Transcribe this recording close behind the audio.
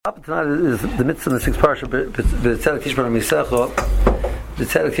Tonight is the mitzvah in the sixth parsha, B'Tzedek Tishman HaMisecha.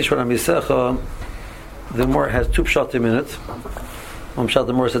 B'Tzedek Tishman HaMisecha, the Gemara has two pshatim in it. One pshat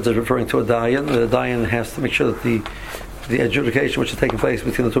the Gemara says it's referring to a dayan. The dayan has to make sure that the adjudication which is taking place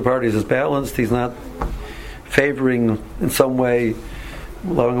between the two parties is balanced. He's not favoring in some way,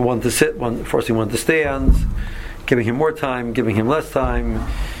 allowing one to sit, forcing one to stand, giving him more time, giving him less time,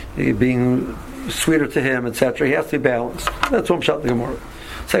 being sweeter to him, etc. He has to be balanced. That's one pshat in the Gemara.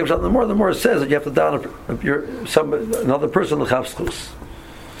 Second pshat in the Gemara says that you have to down another person l'chavschus.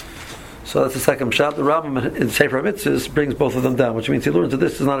 So that's the second pshat. The Rambam in Sefer HaMitzvahs brings both of them down, which means he learns that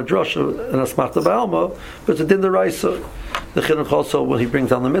this is not a drasha and a smachta ba'alma, but it's a din d'oraisa. The chinuch also, when he brings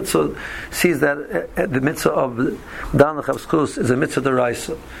down the mitzvah, sees that the mitzvah of down l'chavschus is a mitzvah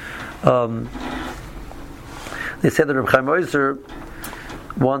d'oraisa. They say that Reb Chaim Oizer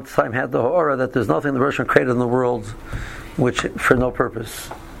one time had the horror that there's nothing the Russian created in the world which for no purpose.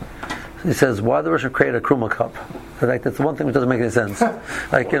 He says, why the Russian create a kruma cup? Like, that's the one thing which doesn't make any sense.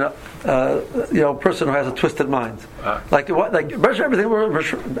 Like, a person who has a twisted mind. Like everything.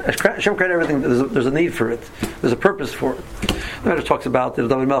 Hashem created everything. There's a need for it. There's a purpose for it. The Medrash talks about the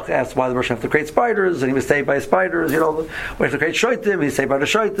David Melch asked why the Russian have to create spiders, and he was saved by spiders. We have to create shoitim. He's saved by the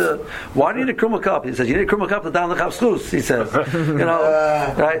shoita. Why do you need a kruma cup? He says, you need a kruma cup to down the chavschus. He says,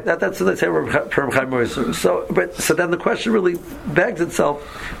 right? That's what they say from Chaim Oizer. So then the question really begs itself: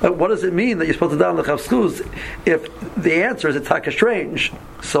 what does it mean that you're supposed to down the chavschus if the answer is it's taka strange?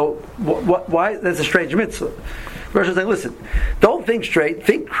 So why? That's a strange mitzvah. Rosh is saying, listen, don't think straight,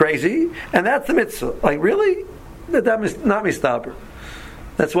 think crazy, and that's the mitzvah. Like, really? That is not mistaber.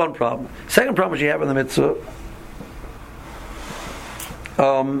 That's one problem. Second problem which you have in the mitzvah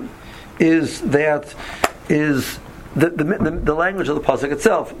is the language of the pasuk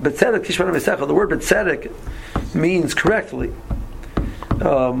itself. B'tzedek tishman HaMisecha. The word b'tzedek means correctly.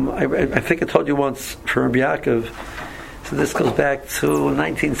 I think I told you once from Rabbi Yaakov. So this goes back to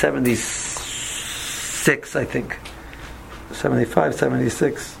 1976, I think. 75,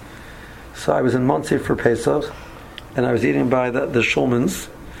 76. So I was in Monsey for Pesach, and I was eating by the Shulmans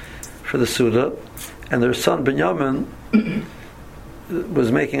for the Suda, and their son Binyamin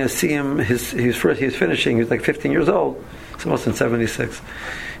was making a siyum. He was finishing. He was like 15 years old. It's almost in 76.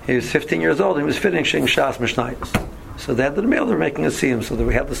 He was 15 years old. And he was finishing Shas Mishnayos. So they had the meal. They were making a siyum. So that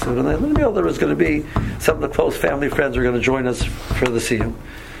we had the Suda, and then the meal. There was going to be some of the close family friends were going to join us for the siyum.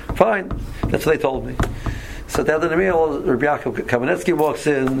 Fine. That's what they told me. So the other meal, Rabbi Yaakov Kamenetsky walks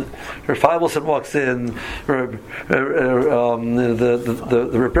in, Rav Feivelson walks in, the Reb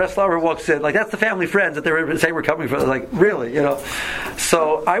Breslauer walks in. Like, that's the family friends that they say we're coming from. Like, really,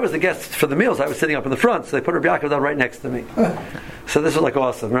 So I was the guest for the meals. I was sitting up in the front, so they put Rabbi Yaakov down right next to me. So this was like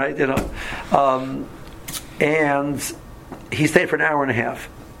awesome, right? And he stayed for an hour and a half.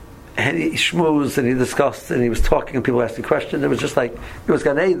 And he schmoozed and he discussed and he was talking and people asking questions. It was just like, it was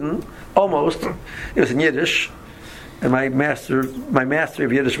Gan Eden, almost. It was in Yiddish. And my master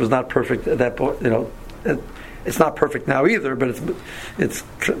of Yiddish was not perfect at that point. It's not perfect now either, but it's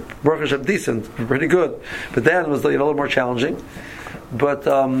Baruch Hashem decent, pretty good. But then it was a little more challenging. But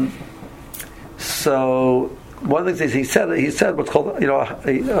so one of the things he said what's called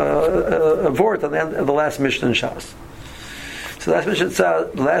a vort on the end of the last Mishnah in Shas. So the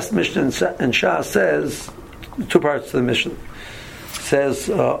last Mishnah in Shas says two parts to the Mishnah. It says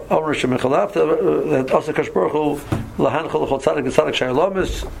Omer Shemichalafta that also Kadosh Baruch Hu lahanchol l'chol tzadik v'tzadik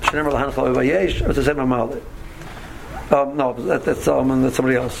shayalomis shenemer lahanchol v'vayesh. It's the same amale. No, that's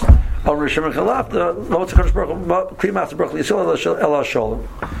somebody else. Omer Shemichalafta lo Kadosh Baruch Hu kli master Baruch Yisrael ela shalom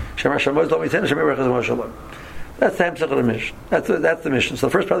shemer shamoz lo mitena shemer rechaz shalom. That's the Hemshech of the Mishnah. That's the mission. So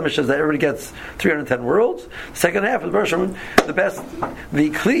the first part of the Mishnah is that everybody gets 310 worlds. The second half of the Bereshit,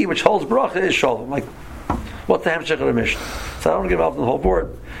 the Kli which holds bracha is Shalom. Like, what's the Hemshech of the Mishnah? So I don't want to get involved in the whole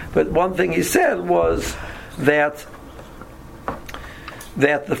board. But one thing he said was that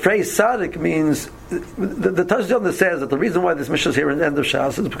the phrase Tzaddik means, the Tashjana says that the reason why this Mishnah is here in the end of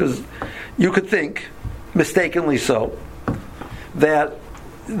Shas is because you could think, mistakenly so, that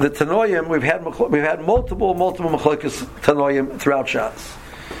the Tanoim, we've had multiple Machlokes Tanoim throughout Shas.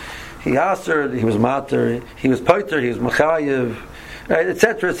 He Aser, he was Mater, he was Poiter, he was Machayev,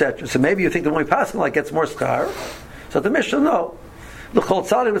 etc., etc. So maybe you think the one we pass like gets more schar. So the Mishnah, no. The Chol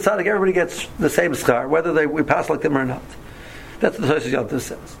Tzadik with Tzadik, everybody gets the same schar, whether we pass like them or not. That's what the Tosfos Yom Tov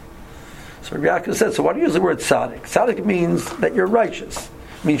says. So Rabbi Yaakov said, so why do you use the word Tzadik? Tzadik means that you're righteous.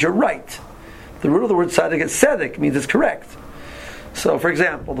 It means you're right. The root of the word Tzadik is Tzedek, means it's correct. So, for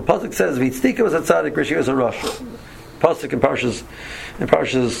example, the pasuk says, "V'tztika was a tzaddik, Rishi was a rasha." Pasuk in Parshas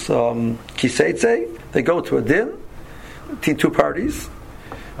Kiseitze, they go to a din between two parties,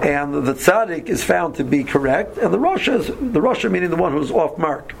 and the tzaddik is found to be correct, and the rasha meaning the one who's off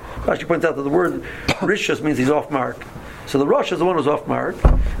mark. Rashi points out that the word rishus means he's off mark. So the rasha is the one who's off mark,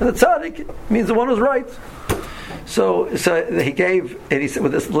 and the tzaddik means the one who's right. So he gave, and he said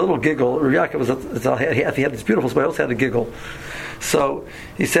with this little giggle, Yaakov he had this beautiful smile, he also had a giggle. So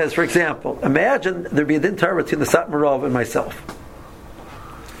he says, for example, imagine there'd be a din Torah between the Satmarov and myself,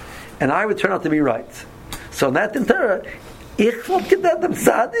 and I would turn out to be right. So in that din Torah, ich wollte gedacht dem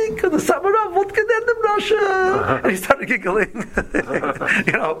Tzaddik, and the Satmarov wollte gedacht dem Rasha. And he started giggling. The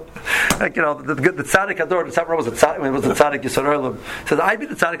Tzaddik Ador, the Satmarov was the Tzaddik Yisod Olam. Says, I'd be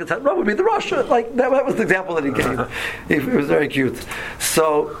the Tzaddik, the Satmarov would be the Rasha. Like that was the example that he gave. It was very cute.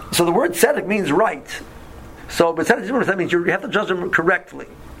 So the word Tzaddik means right. So, but Tzaddik that means you have to judge them correctly.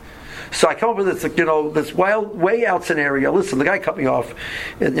 So I come up with this, this wild, way out scenario. Listen, the guy cut me off,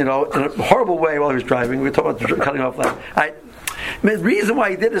 in a horrible way while he was driving. We were talking about cutting off. The reason why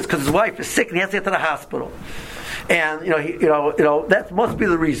he did this is because his wife is sick and he has to get to the hospital, and that must be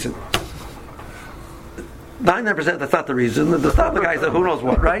the reason. 99% that's not the reason. That's not the guy said who knows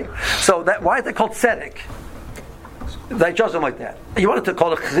what, right? So why is that called tzedek? They judge them like that. You wanted to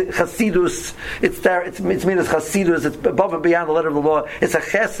call it chasidus. It's there. It's mean as chasidus. It's above and beyond the letter of the law. It's a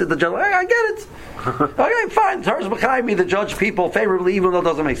chesed. The judge. I get it. Okay, fine. Torah's b'chaim me to judge people favorably, even though it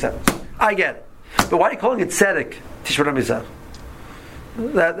doesn't make sense. I get it. But why are you calling it tzedek? Tishbara mizah.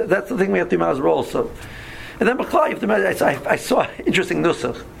 That's the thing we have to imagine also. And then b'chlai, you have to imagine. I saw an interesting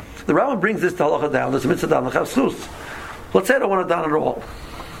nusach. The Rambam brings this to halacha down. There's a mitzvah down. Let's say I don't want it down at all.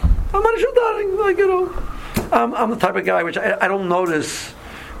 I'm not sure down. I'm the type of guy which I don't notice,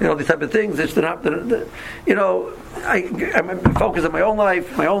 these type of things. It's I'm focused on my own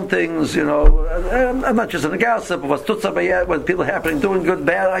life, my own things. I'm not just in a gossip of what's tutza when people are happening, doing good,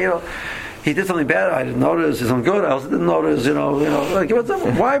 bad. He did something bad, I didn't notice. He's something good, I also didn't notice.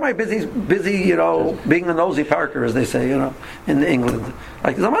 Why am I busy? Being a nosy Parker, as they say, in England.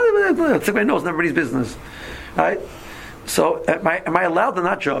 Like somebody knows everybody's business, right? So am I allowed to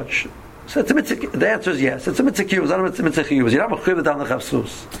not judge? So it's a mitzvah. The answer is yes. It's a mitzvah kiyuz. It's a mitzvah kiyuz. You're not mechuyev down the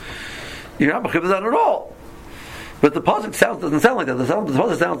chavsus. You're not mechuyev down at all. But the pasuk doesn't sound like that. The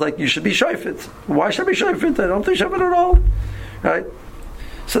pasuk sounds like you should be shoifet. Why should I be shoifet? I don't think shoifet at all. Right?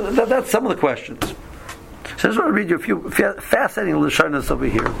 So that's some of the questions. So I just want to read you a few fascinating lashonos over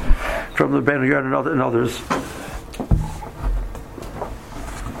here from the Ben Yard and others.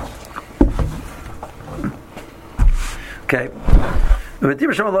 Okay. This is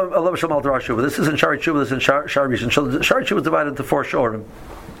in Shari Tshuva, this is in Shari Rishon. Shari Tshuva is divided into 4 shorim.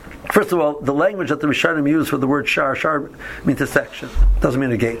 First of all, the language that the Rishonim use for the word shar means a section. It doesn't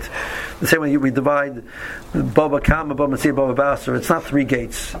mean a gate. The same way we divide Baba Kama, Baba Metzia, Baba Basar. It's not 3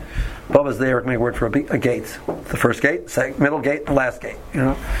 gates. Baba's the Arabic word for a gate. The first gate, middle gate, the last gate.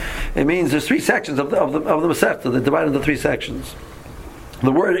 It means there's 3 sections of the Masechta. They're divided into 3 sections.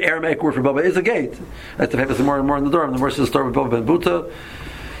 The word Aramaic word for Baba is a gate. That's the famous more and more in the Durham. The verse is the story of Baba ben Buta,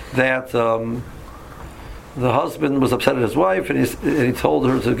 that the husband was upset at his wife, and he told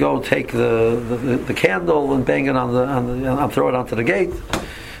her to go take the candle and bang it throw it onto the gate.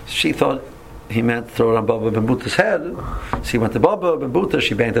 She thought he meant throw it on Baba ben Buta's head. So he went to Baba ben Buta.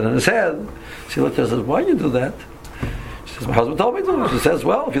 She banged it on his head. She looked at her and says, "Why do you do that?" She says, "My husband told me to." She says,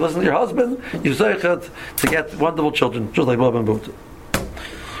 "Well, if you listen to your husband, you zeichet to get wonderful children, just like Baba ben Buta."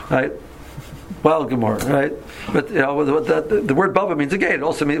 Right? Well, Gemara, right? But the word Baba means a gate. It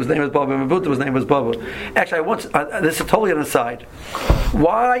also means his name was Baba and Buddha, his name was Baba. Actually, this is totally an aside.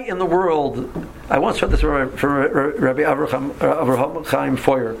 Why in the world? I once heard this from Rabbi Avraham Chaim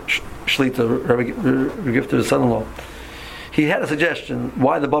Feuer, Shlita, Rabbi Gifter's son-in-law. He had a suggestion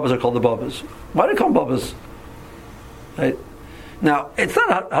why the Babas are called the Babas. Why do they call them Babas? Right? Now, it's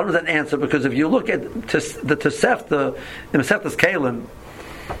not 100% answer, because if you look at the Tosefta, in Masechtas Kelim,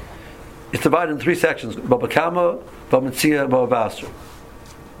 it's divided in 3 sections: Baba Kama, Baba Metzia, Baba Basra.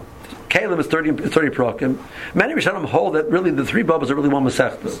 Kalim is 30 prakim. Many Rishonim hold that really the 3 babas are really one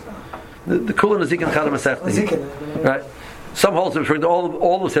Masechta. The Kula Nezikin and Chada Masechta. Right? Some hold it's referring to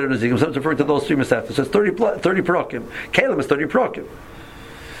all the Seder Nezikim. Some it's referring to those 3 Masechtas. So it's 30 prakim. Kalim is 30 prakim.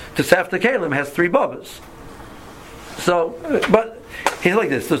 Tosefta Kalim has 3 babas. So, but he's like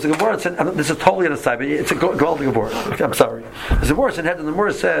this. There's a Gemara. This is totally an aside, but it's a Gewaldig Gemara. I'm sorry. There's a Gemara in head, and the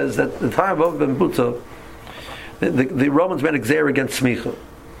Gemara says that the time of Ben Buta, the Romans made a gzeir against smicha.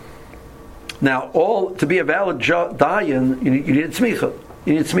 Now, to be a valid dayan, you needed smicha.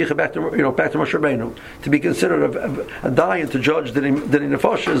 You need smicha back to Moshe Rabbeinu to be considered a dayan to judge the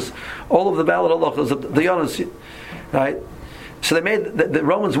nefoshes, all of the valid halachas of the Yonas, right? So they made the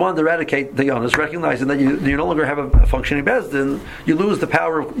Romans wanted to eradicate the Yonas, recognizing that you no longer have a functioning Bezdin, you lose the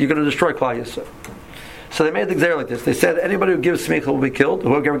power, you're going to destroy Klal Yisrael. So they made the Gzeir like this. They said anybody who gives Smicha will be killed,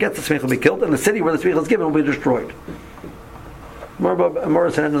 whoever gets the Smicha will be killed, and the city where the Smicha is given will be destroyed.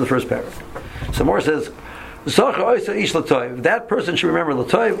 Morris ended in the first paragraph. So Morris says, that person should remember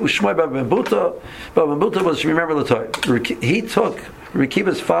Latoiv. Ushmai Baba Buta was should remember Latoiv. He took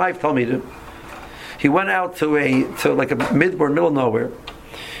Rekiva's 5 Talmidim. He went out to like a midboard, middle of nowhere,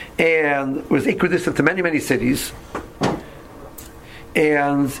 and was equidistant to many cities.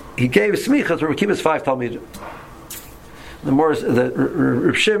 And he gave smicha to Rekiva's 5 Talmidim. The more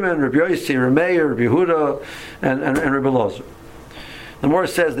Reb Shimon, Reb Yossi, Reb Meir, Reb Yehuda, and Reb Elazar. The more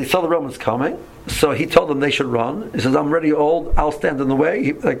says they saw the Romans coming, so he told them they should run. He says, "I'm already old. I'll stand in the way."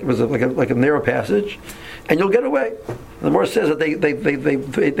 It was like a narrow passage, and you'll get away. The more says that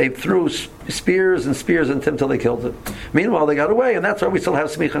they threw spears into him until they killed him. Meanwhile, they got away, and that's why we still have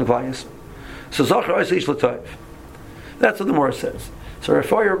smicha and klal. So Zachar Oisei Ish L'Toiv. That's what the more says. So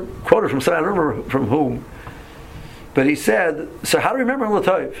Rafael quoted from some, I don't remember from whom, but he said, "So how do we remember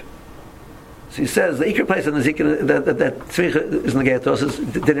L'Toiv?" So he says the Iker place in the Zikin that Tzmicha is negatos is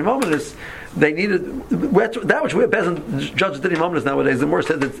Dinimominus. They needed that which we Bezin judge Dinimominus nowadays. The more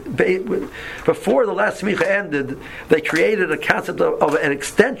said that before the last Tzmicha ended, they created a concept of an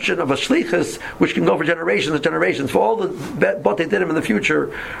extension of a shlichus which can go for generations and generations. For all what they did in the future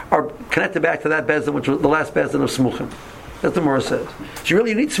are connected back to that Bezin, which was the last Bezin of Smuchim. That's the Morah says. So you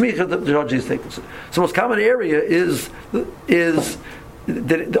really need Tzmicha to judge these things. So the most common area is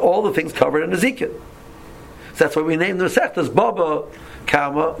all the things covered in Ezekiel. So that's why we named the Masechtas Baba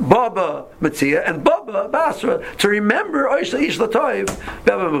Kama, Baba Metzia, and Baba Basra to remember Oisha Ish L'Toiv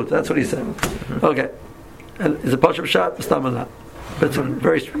Baba Mut. That's what he said. Okay, and is it Pashup Shot? Stamana. That's a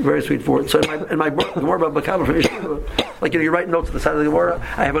very very sweet word. So in my book, the word Baba Kama from Yeshiva, like you write notes on the side of the Gemara,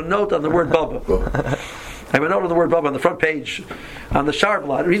 I have a note on the word Baba. I have a note on the word Baba on the front page on the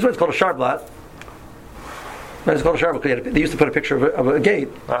Sharblat. The reason why it's called a Sharblat. It's called a sharblat. They used to put a picture of a gate,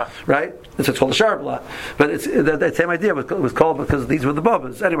 right? So it's called a sharblat. But it's that same idea was called because these were the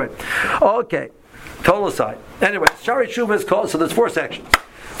bubbas. Anyway, okay, total aside. Anyway, Shari Tshuva is called. So there's 4 sections.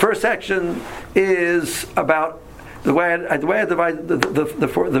 First section is about the way I divide the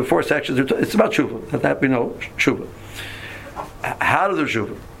 4 sections. It's about Tshuva. That we know Tshuva. How to do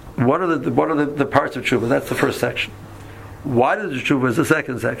Tshuva? What are the parts of Tshuva? That's the first section. Why do the Tshuva is the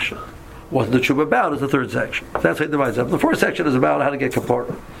second section. What the tshuva about is the third section. That's how it divides up. The fourth section is about how to get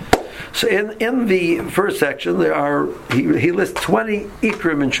kapara. So in the first section, there are he lists 20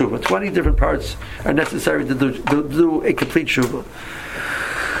 ikrim in tshuva. 20 different parts are necessary to do a complete tshuva.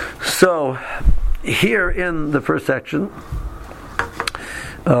 So here in the first section,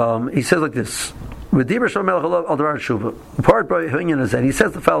 he says like this: Part by is that he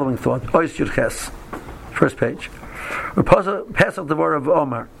says the following thought. Ois Yud Ches, first page. Pasuk Devar of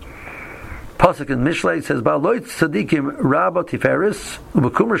Omar. Pasuk in Mishlei says, "Ba'aloit tzadikim rabba tiferes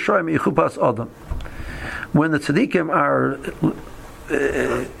u'bekum rishoyim yichupas adam." When the tzadikim are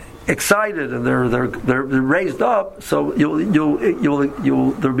excited and they're raised up, so there'll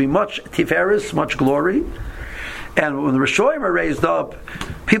be much tiferes, much glory, and when the rishoyim are raised up,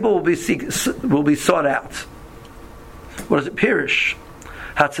 people will be sought out. What is it? Pirish.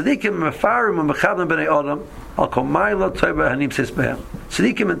 Hatzadikim mefarim u'mechavim b'nei adam al kol ma'ila toiva hanim sis behem.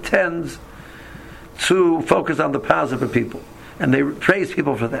 Tzadikim intends to focus on the positive of people, and they praise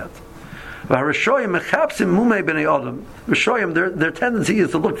people for that. Rishoyim, their tendency is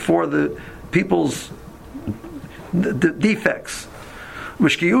to look for the people's defects,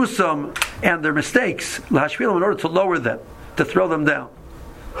 and their mistakes, in order to lower them, to throw them down.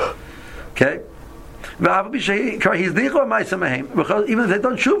 Okay, even if they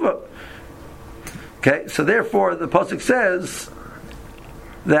don't tshuva. Okay, so therefore the pasuk says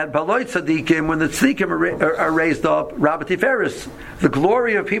that Baloit Tzadikim, when the Tzadikim are raised up, Rabbi Tiferes, the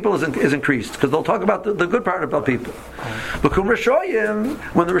glory of people is increased, because they'll talk about the good part about people. Bekum Rishoyim,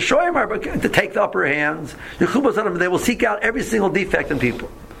 when the Rishoyim are to take the upper hand, they will seek out every single defect in people.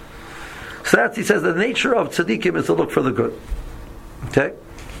 So that's, he says, the nature of Tzadikim is to look for the good. Okay?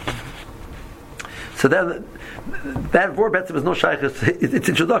 So then, that word Betzim is no shaykhis. Its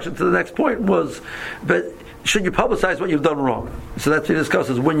introduction to the next point was, but should you publicize what you've done wrong? So that's what he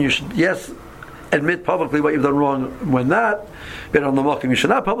discusses. When you should, yes, admit publicly what you've done wrong. When not, but on the Malkim you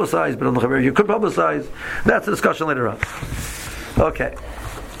should not publicize, but on the Chaver you could publicize. That's a discussion later on. Okay.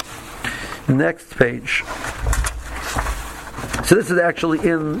 Next page. So this is actually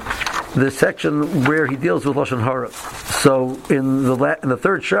in the section where he deals with Lashon Hara. So in the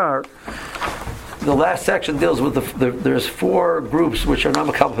third shar, the last section deals with there's 4 groups which are not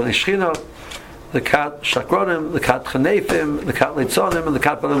Makabel Pnei Shechina: the Kat Shakronim, the Kat Chanefim, the Kat Leitzonim, and the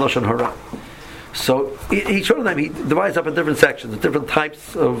Kat Balei Lashon Hara. So each one of them he divides up in different sections, different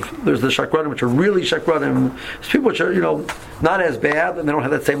types of. There's the Shakronim, which are really Shakronim. There's people which are not as bad, and they don't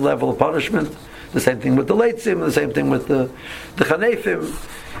have that same level of punishment. The same thing with the Leitzim, the same thing with the Chanefim,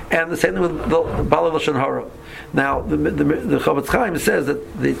 and the same thing with the Balei Lashon Hara. Now the Chavetz Chaim says that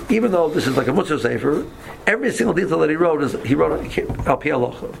even though this is like a Musar Sefer, every single detail that he wrote he wrote al pi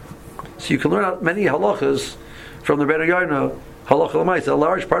halacha. So you can learn out many halachas from the Rebbeinu Yonah. Halacha l'maisa, a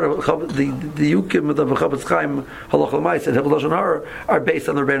large part of the yukim of the Chavetz Chaim halacha l'maisa and Hilchos Lashon Hara are based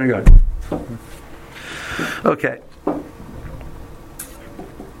on the Rebbeinu Yonah. Okay,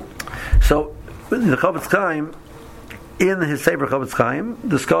 so the Chavetz Chaim in his Sefer Chavetz Chaim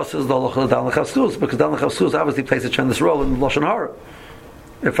discusses the halacha d'Dan L'Chavskus, because Dan L'Chavskus obviously plays a tremendous role in Lashon Hara.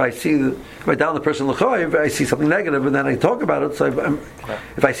 If I down the person l'chayiv, I see something negative, and then I talk about it. So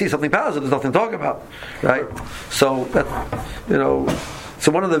if I see something positive, there's nothing to talk about, right? So that,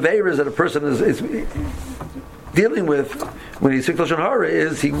 so one of the veiros that a person is dealing with when he speaks Lashon Hara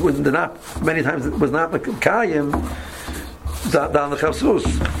is he was not many times was not mekayim down the chavsus.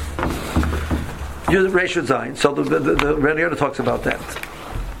 You're the Reshut Zayin. So the Rebbeinu Yonah talks about that.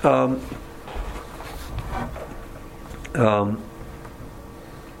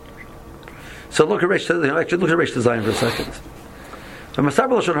 So look at Reish Zayin for a second. When a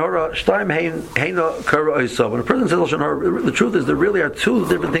person says Lashon Hara, the truth is there really are 2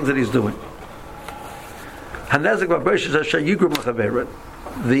 different things that he's doing. The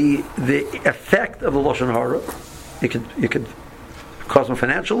effect of the Lashon Hara, it could cause them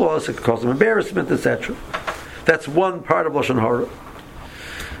financial loss, it could cause them embarrassment, etc. That's one part of Lashon Hara.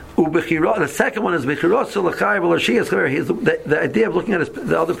 The second one is the idea of looking at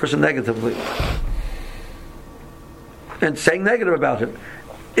the other person negatively and saying negative about him.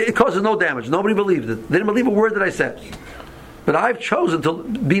 It causes no damage. Nobody believed it. They didn't believe a word that I said. But I've chosen to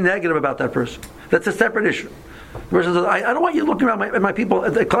be negative about that person. That's a separate issue. The person says, I don't want you looking around at my people,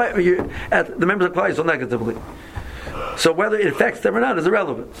 at the members of the Klai so negatively. So whether it affects them or not is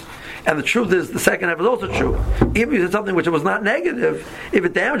irrelevant. And the truth is, the second half is also true. Even if you did something which was not negative, if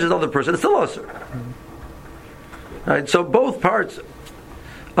it damages the other person, it's still usher. Right? So both parts.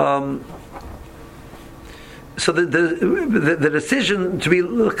 So the decision to be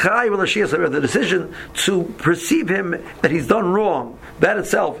the decision to perceive him that he's done wrong, that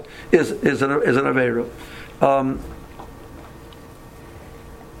itself is an aveira.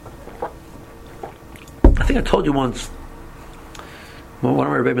 I think I told you once. One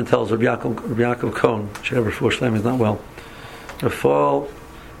of my Rebbeim tells Rabbi Yaakov Cohen, She'ever Refuah Shlema, is not well. Rafal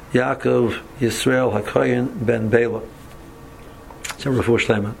Yaakov Yisrael HaKoyen Ben Bela. She'ever Refuah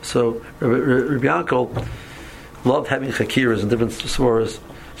Shlema. So Rabbi Yaakov loved having chakiras and different svoras.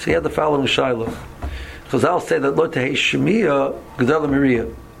 So he had the following shiloh. Chazal say that Lo Tehei Shemiya Gedala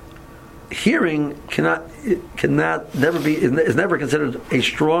Miriya. Hearing is never considered a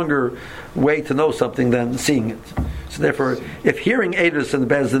stronger way to know something than seeing it. So therefore, if hearing Eidus and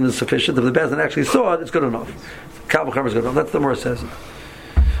the Bezdin is sufficient, if the Bezdin actually saw it, it's good enough. Kal v'chomer is good enough. That's the Mor says it.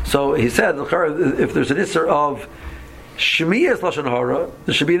 So he said, if there's an Isser of Shemiyas Lashon Hara,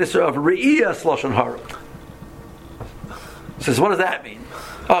 there should be an Isser of Re'iyas Lashon Hara. He says, what does that mean?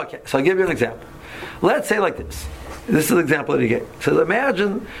 Okay, so I'll give you an example. Let's say like this. This is the example that he gave. So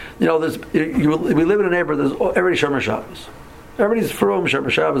imagine, we live in a neighborhood, there's everybody's Shomer Shabbos. Everybody's from Shomer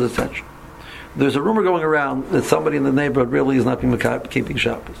Shabbos, etc. There's a rumor going around that somebody in the neighborhood really is not keeping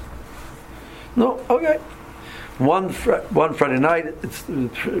Shabbos. No, okay. One Friday night, it's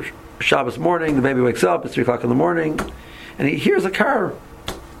Shabbos morning, the baby wakes up, it's 3 o'clock in the morning, and he hears a car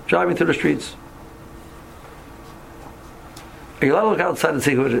driving through the streets. Are you allowed to look outside and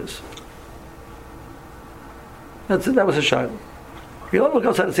see who it is? That's it. That was his shiloh. You're allowed to look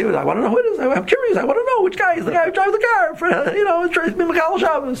outside and see what I want to know who it is. I'm curious. I want to know which guy is the guy who drives the car. Tries to be Mekal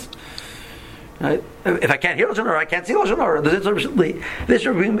Shabbos. Right? If I can't hear Lashon Hara, I can't see Lashon Hara. This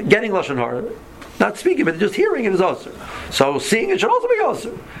should be getting Lashon Hara, not speaking, but just hearing it is also. So seeing it should also be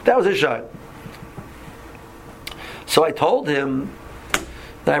also. That was his shiloh. So I told him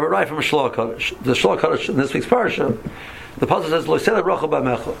that I would write from a Shlach Kodesh. The Shlach Kodesh in this week's parsha, the pasuk says, "Lo yisel bracha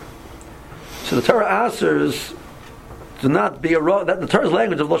b'amecha." So the Torah answers to not be that the Torah's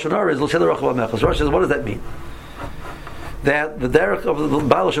language of Lashon Hara is Lo yisel bracha b'amecha. So Rashi says, what does that mean? That the derech of the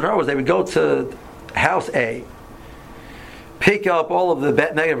Baal Lashon Hara was they would go to house A, pick up all of the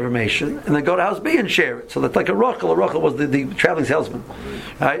negative information, and then go to house B and share it. So that's like a rachel. A rachel was the traveling salesman,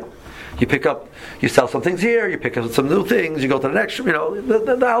 right? You sell some things here, you pick up some new things, you go to the next,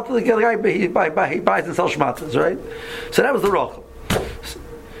 the guy, he buys and sells shmatzes, right? So that was the rachel.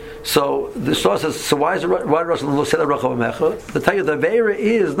 So the Shlomo says, so why the Rosh say the rachel v'mecha? To tell you, the Aveira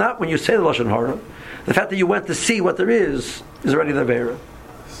is not when you say the Lashon Hara. The fact that you went to see what there is already the Aveira.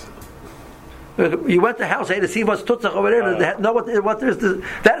 You went to house A to see what's tutzach over there. Know what there is.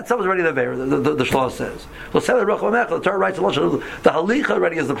 That itself is already the Aveira. The Shlomo says. The Torah writes the halicha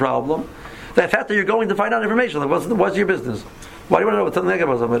already is the problem. The fact that you're going to find out information, what's your business? Why do you want to know what something negative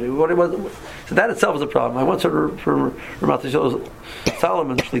was somebody? So that itself is a problem. I once heard from Ramat Yisrael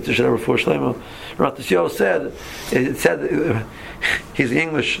Solomon Shlita Shadar before Shlomo. Ramat Yisrael said, he's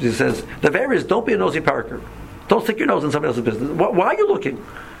English. He says the Aveira is don't be a nosy Parker. Don't stick your nose in somebody else's business. Why are you looking?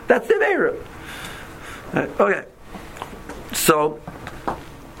 That's the Aveira. Okay. So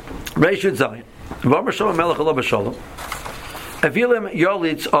Reishut Zayin. V'amar Shalom Melech Alo B'Shalom. Avilim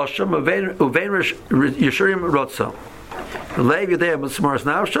Yolitz Osham Uveinrish Yeshurim Rotza. So that's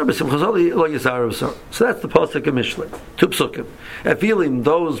the pasuk of Mishlei. Two psukim. Avilim,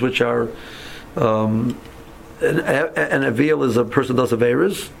 those which are an avil is a person who does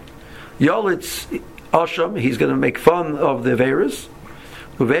aveiros. Yolitz Osham, he's going to make fun of the aveiros.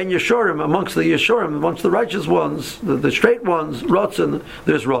 Uvein Yeshurim, amongst the Yeshurim, amongst the righteous ones, the straight ones, Rotzen,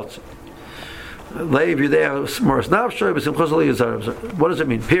 there's Rotzen. What does it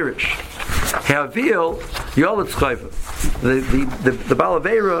mean? Pirish. Havil Yolitz Chayva. The Baal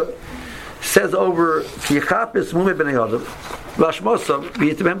Aveira says over Yichapis Mumei Bnei Adam Vashmosam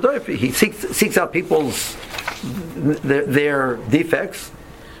V'Yitabem Doifi. He seeks out people's their defects,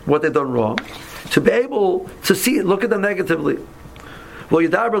 what they've done wrong, to be able to look at them negatively. He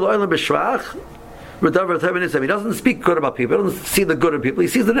doesn't speak good about people. He doesn't see the good in people. He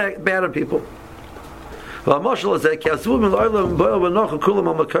sees the bad in people. The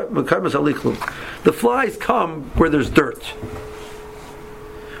flies come where there's dirt.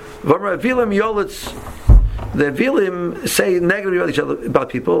 The Avilim say negatively about each other, about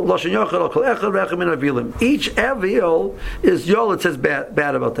people. Each Avil is Yolet says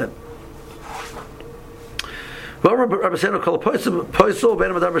bad about them.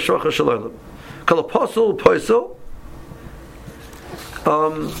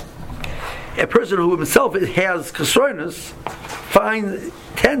 A person who himself has kasroinus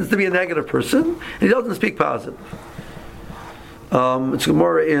tends to be a negative person, and he doesn't speak positive. It's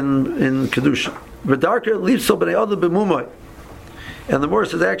more in kedusha. V'darka leaves so b'nei other b'mumay, and the more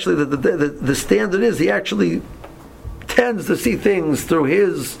says actually that the standard is he actually tends to see things through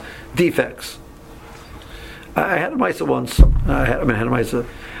his defects. I had a Maisa once.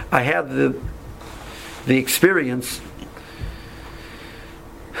 I had the experience.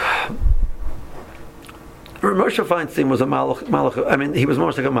 Moshe Feinstein was a malach. I mean, he was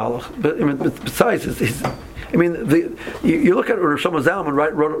more like a malach. But besides, you look at Rav Shlomo Zalman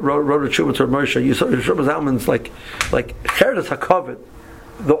wrote a tshuva to Rav Moshe. You saw Rav Shlomo Zalman's like Cheres HaKavod,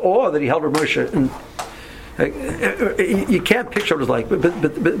 the awe that he held Rav Moshe. And you can't picture what it was like. But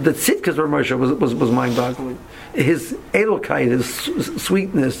the tzidkas Rav Moshe was mind-boggling. His edelkeit, his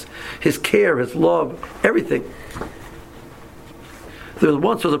sweetness, his care, his love, everything. There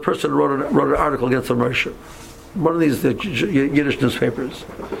was a person who wrote an article against Rav Moshe. One of these Yiddish newspapers.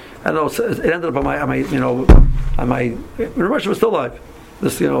 I know it ended up on my Rav Moshe was still alive.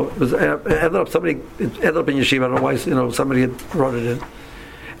 This it ended up in yeshiva. I don't know why somebody had wrote it in.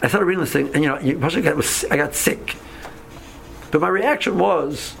 I started reading this thing, and I got sick. But my reaction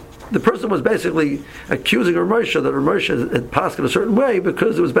was the person was basically accusing Rav Moshe that Rav Moshe had passed in a certain way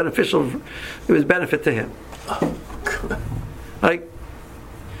because it was beneficial. It was benefit to him.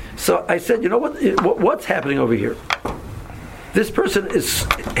 So I said, what's happening over here? This person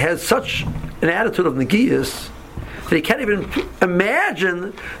has such an attitude of negias that he can't even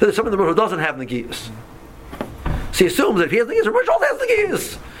imagine that there's someone in the world who doesn't have negias. So he assumes that if he has negias, Rav Moshe also has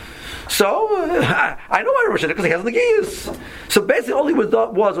negias. So I know why Rav Moshe did because he has negias. So basically, all he was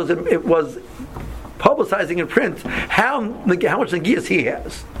publicizing in print how much negias he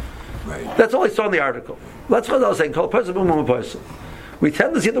has. Right. That's all I saw in the article. That's what I was saying. We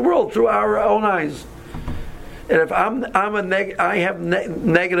tend to see the world through our own eyes, and if I have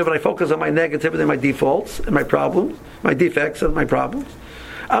negative, and I focus on my negativity, and my defaults, and my problems, my defects, and my problems,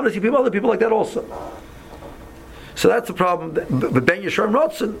 I'm going to see other people like that also. So that's the problem. But Ben Yeshurim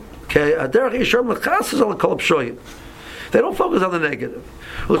Rotzen, okay, Derech Yeshurim L'chas is all called Pshoyim. They don't focus on the negative.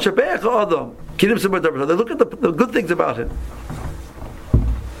 They look at the good things about him.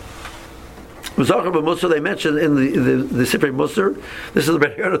 They mentioned in the Sifrei Musar. This is the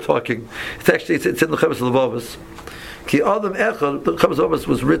Ben Yehuda talking. It's in the Chavis Levavos. Ki Adam Echad, the Chavis Levavos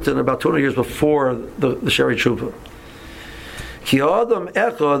was written about 200 years before the Shari Tshuva. Ki Adam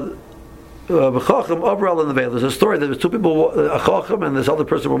Echad. There's a story that there's two people, a chacham and this other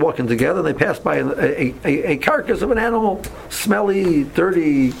person were walking together, and they passed by a carcass of an animal, smelly,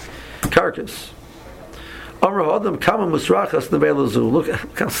 dirty carcass. Look how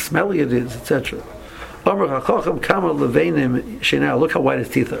smelly it is, etc. Look how white his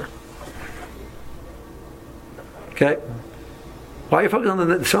teeth are. Okay. Why are you focusing on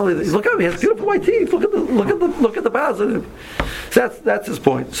the smelly? Look at him; he has beautiful white teeth. Look at the positive. So that's his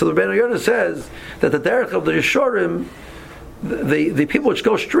point. So the Ben Yehuda says that the derech of the Yeshorim, the people which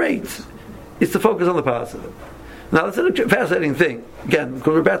go straight, is to focus on the positive. Now that's a fascinating thing. Again,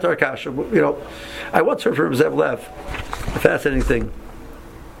 because we're back to our kasha. I once heard from Zev Lev a fascinating thing.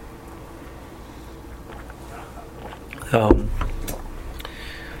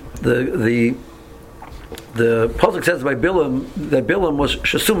 The pasuk says by Bilam that Bilam was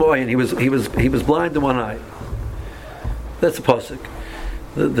shasum oyin. He was blind in one eye. That's the pasuk.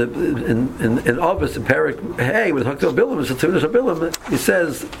 In Abbas in Parak Hey with Hakdil Bilam, he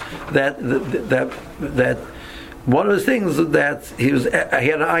says that one of the things that he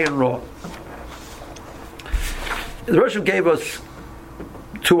had an iron raw. The Rosh gave us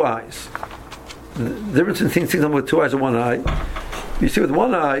two eyes. The difference between seeing something with two eyes and one eye. You see with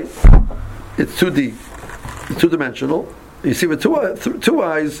one eye, it's 2D. Two-dimensional. You see with two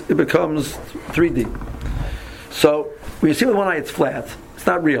eyes, it becomes 3D. So when you see with one eye, it's flat. It's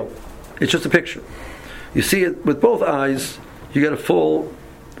not real. It's just a picture. You see it with both eyes, you get a full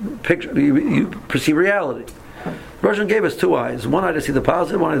picture. You perceive reality. Russian gave us two eyes. One eye to see the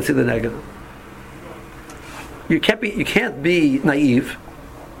positive, one eye to see the negative. You can't be naive,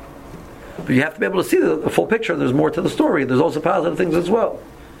 but you have to be able to see the full picture. There's more to the story. There's also positive things as well.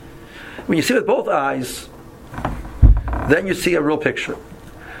 When you see with both eyes, then you see a real picture.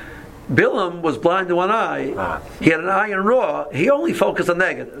 Bilam was blind in one eye. He had an iron raw. He only focused on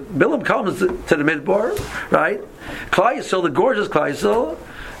negative. Bilam comes to the midbar, right? Klai Yisrael, the gorgeous Klai Yisrael.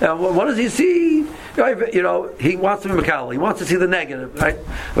 And what does he see? He wants to be Makal. He wants to see the negative, right?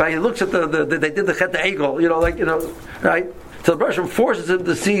 He looks at they did the Chet Egel, right? So the Bershom forces him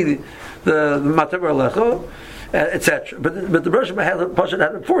to see the Matar Alecho, etc. But the Bershom had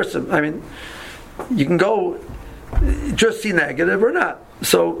to force him. I mean, you can go just see negative or not.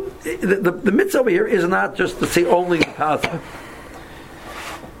 So the mitzvah over here is not just to see only the positive.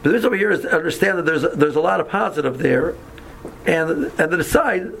 But the mitzvah over here is to understand that there's a lot of positive there, and to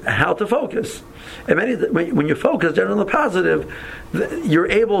decide how to focus. And when you focus generally on the positive, you're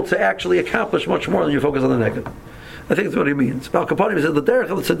able to actually accomplish much more than you focus on the negative. I think that's what he means. Bal Kaponim says the derech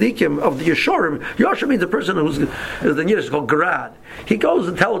of the tzaddikim of the Yeshorim. Yosher means a person who's in Yiddish called grad. He goes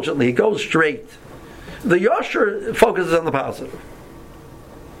intelligently. He goes straight. The Yosher focuses on the positive.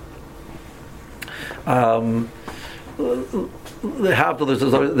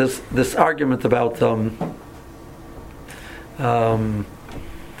 There's this argument about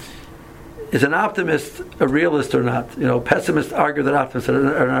is an optimist a realist or not? Pessimists argue that optimists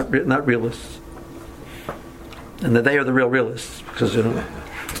are not realists, and that they are the real realists because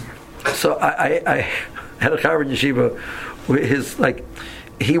So I had a chaver in yeshiva.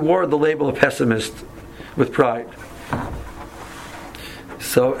 He wore the label of pessimist with pride.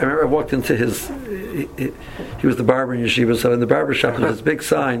 So I remember I walked into he was the barber in yeshiva. So in the barber shop there's this big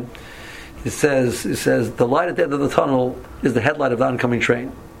sign. It says the light at the end of the tunnel is the headlight of the oncoming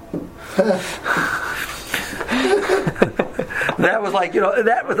train. That was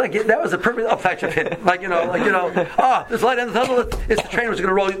that was a perfect upfetch of him. This light in the tunnel, it's the train which is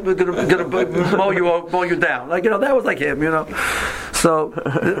going to mow you down. That was like him. So,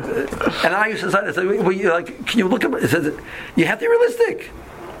 and I used to say, can you look at it? It says you have to be realistic.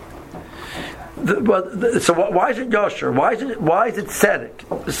 So why is it Yosher? Why is it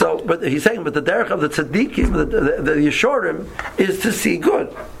tzedek? So, but he's saying, but the derech of the tzaddikim, the Yeshorim, is to see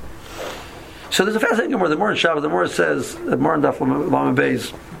good. So there's a fascinating Gemara. The Gemara in Shabbos, the Gemara says, the Gemara in Daf Lamed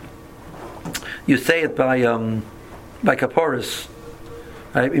Beis, you say it by Kaporis.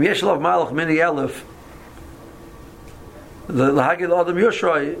 Right? Im yesh lov malach mini elef, the Hagil Adam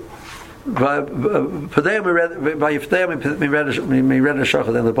Yoshroi, by Padei mi read a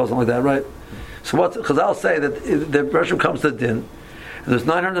shachad and something like that, right? So what Chazal say that the Bershom comes to din. And there's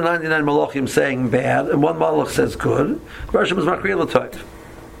 999 malachim saying bad, and one malach says good. Bershom is makriya l'toiv.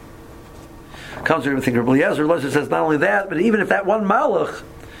 Comes to everything. Rabbi Eliezer says not only that, but even if that one malach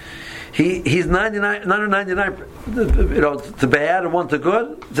he's 99, to bad and 1 to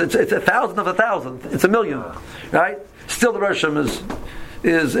good. It's 1,000 of 1,000. It's 1,000,000, right? Still, the Rosh Hashanah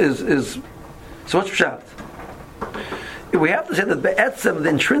is. So what's pshat? We have to say that the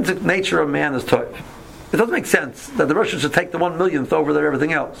intrinsic nature of man is toiv. It doesn't make sense that the Rosh Hashanah should take the 1,000,000th over there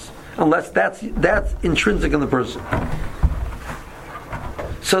everything else, unless that's intrinsic in the person.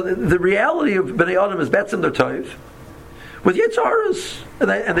 So the reality of Bnei Adam is betzim their toiv, with Yetzaras,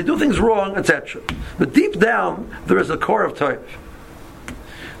 and they do things wrong, etc. But deep down, there is a core of toiv.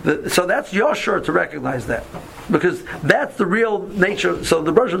 So that's yashar to recognize that, because that's the real nature. So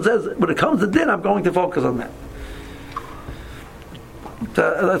the Rosh Hashanah says, when it comes to din, I'm going to focus on that.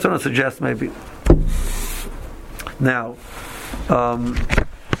 That's what I suggest, maybe. Now, but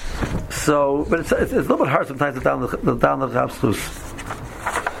it's a little bit hard sometimes to down the Chavslus.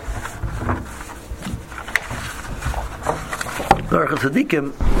 The Aruch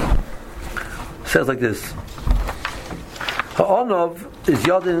Tzadikim says like this: Ha'onov is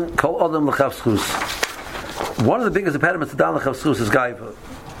yadin kol adam l'chavschus. One of the biggest impediments to down l'chavschus is gaiva.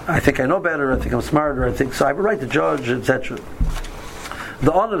 I think I know better. I think I'm smarter. I think so. I have a right to judge, etc.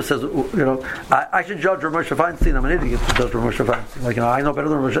 The honor says, I should judge Rav Moshe Feinstein. I'm an idiot to judge Rav Moshe Feinstein. I know better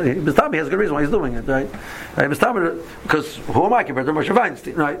than Rav Moshe. Bistami has a good reason why he's doing it, right? Because who am I compared to Rav Moshe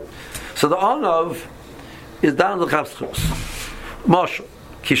Feinstein, right? So the honor is down the Chavschus. Moshe.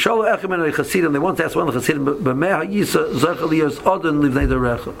 Kisholo echem and Chassidim. They once asked one of the Chassidim, "B'meh ha'yisa zech aliyos odin livnei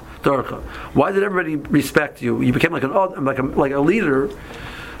dorcha." Why did everybody respect you? You became like an like a leader.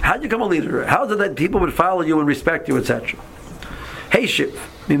 How did you become a leader? How is it that people would follow you and respect you, etc.? Hey Shiv,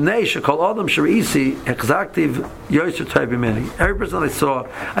 Mimnei Shekol Adam Shariisi Exactive Yoser Toiv Mimeni. Every person I saw,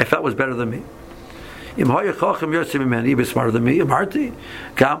 I felt was better than me. Im Hoya Chochem Yoser Mimeni, he was smarter than me. Amarti,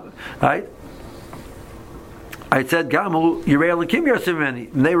 Gam, right? I said Gamu Yirei Elikim Yoser Mimeni.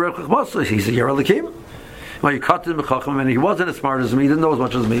 Mnei Rechach Mosle. He said Yirei Elikim. Well, you cut him Chochem Mimeni. He wasn't as smart as me. He didn't know as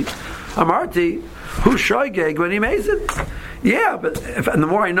much as me. Amarti, who shoygeg when he made it? Yeah, but and the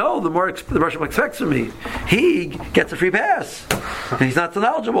more I know, the more the Russian expects from me. He gets a free pass. And he's not so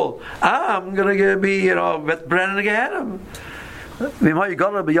knowledgeable. I'm going to be, Brennan again. He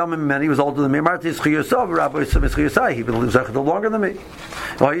was older than me. He believes longer than me.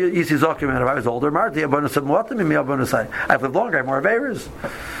 If I was older, I've lived longer, I have more favors.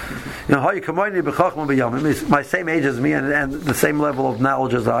 My same age as me and the same level of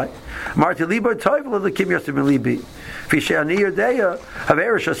knowledge as I. I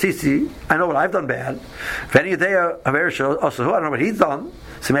know what I've done bad. I don't know what he's done,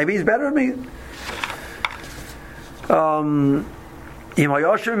 so maybe he's better than me. He has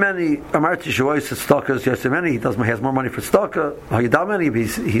more money for tzedakah.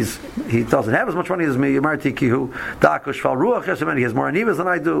 He doesn't have as much money as me. He has more anivas than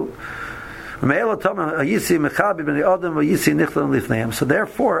I do. So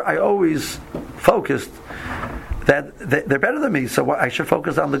therefore, I always focused that they're better than me, so I should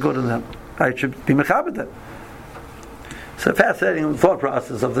focus on the good in them. I should be mechabed them. It's a fascinating thought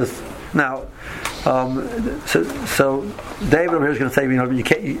process of this. Now, so David over here is going to say,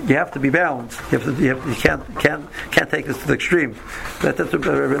 you have to be balanced. You can't take this to the extreme. That's a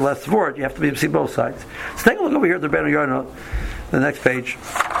less word. You have to see both sides. Let's take a look over here at the Ben Yarno, the next page.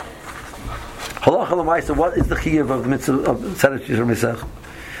 Halacha l'maisa. What is the chiyuv of the mitzvah of Tzedek Yisrael Misach?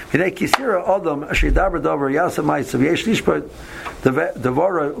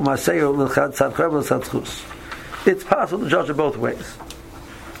 It's possible to judge it both ways.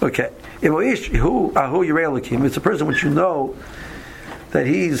 Okay. It's a person which you know that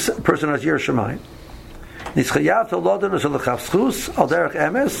he's a person who has Yirah Shamayim.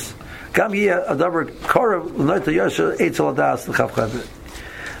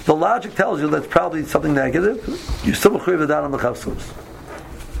 The logic tells you that's probably something negative. You still mechuyev the dad on the chavschus.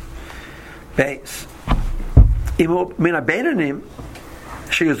 Base.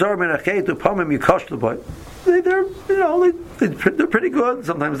 They're pretty good.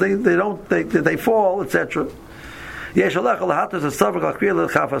 Sometimes they fall, etc.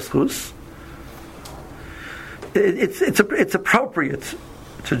 It's appropriate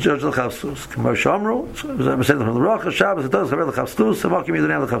to judge the chavsus.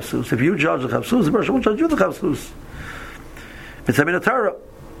 If you judge the chavsus, the person will judge you the chavsus. It's a Torah.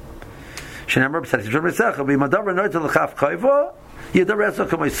 You're not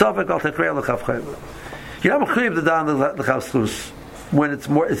mechuyev the down the chavschus when it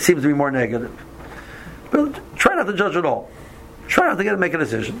seems to be more negative. But try not to judge at all. Try not to make a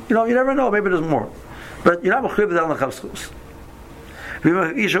decision. You never know. Maybe there's more. But you're not mechuyev the down the chavschus.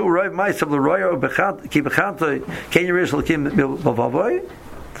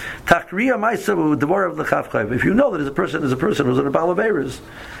 Takriya Maisavu Devar of the Chafchayv. If you know that there's a person who's in a Balaveris,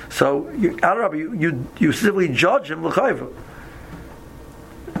 so you simply judge him l'chayva,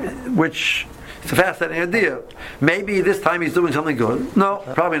 which is a fascinating idea. Maybe this time he's doing something good. No,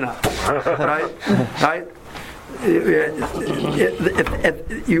 probably not. Right?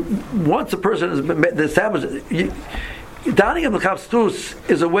 Once a person has been established, donning him l'chav stus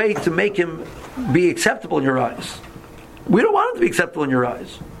is a way to make him be acceptable in your eyes. We don't want him to be acceptable in your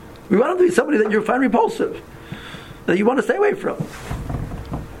eyes. We want him to be somebody that you find repulsive, that you want to stay away from.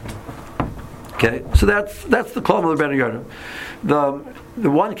 Okay, so that's the Kolom of the Ben Yardim. The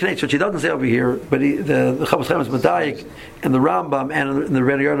one connection which he doesn't say over here, but the Chavos Chaim is Medayik and the Rambam and in the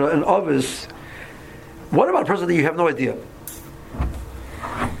Ben Yardim and Ovis. What about a person that you have no idea?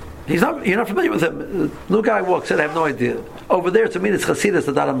 You're not familiar with him. The new guy walks in, I have no idea. Over there, to me, it's Chasidus,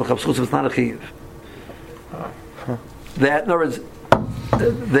 the Daram B'Chav Schus, it's not a Chiv. That, in other words,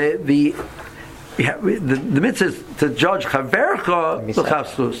 the mitzvah is to judge Chavercha B'Chav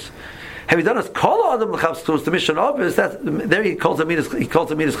Schus. Have you done us Kol Adam L'Chav Schus, the mission of is that there he calls the midas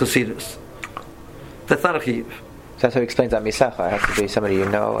Chasidus. That's not a Chiv. So that's how he explains that Misacha. It has to be somebody you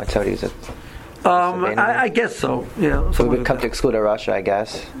know and somebody who's I guess so. Yeah. So we would come to exclude a Russia, I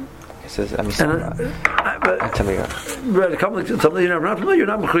guess. But something you're not familiar, you're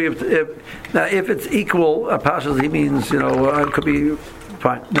not mechuyev. Now, if it's equal partials, he means it could be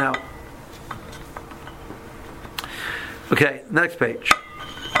fine. Now, okay, next page.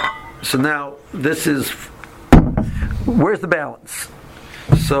 So now this is where's the balance?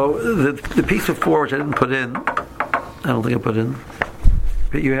 So the piece before which I didn't put in, I don't think I put in.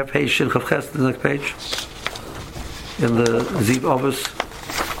 But you have page Shin Chav Ches, the next page in the Ziv Ovis.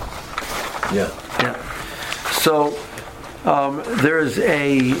 Yeah. So there's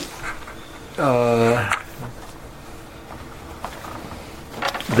a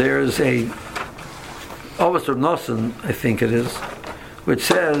Ovis of Nosson, I think it is, which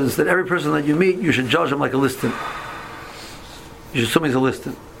says that every person that you meet, you should judge him like a listed. You should assume he's a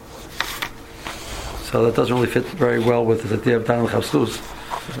listed. So that doesn't really fit very well with the idea of Tanel Chavslus,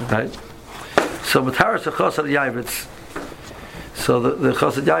 right? So Mataras Chasad Yavitz. So the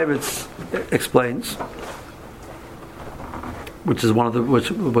Chasad Yavitz explains, which was one of the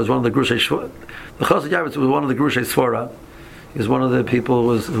Grushei. The Chasad Yavitz was one of the Grushei Sfora. He was one of the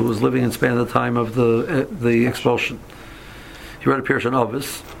people who was living in Spain at the time of the expulsion. He wrote a Pirush on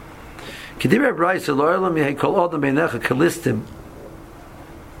Ovis. Kedibei Brayso Lo Elam Yehei Kol Adam Beinecha Kalistim.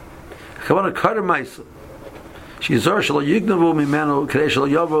 Kavanah Kader Ma'isa. Sheyizor Shelo Yignavu Mimenu Kadei Shelo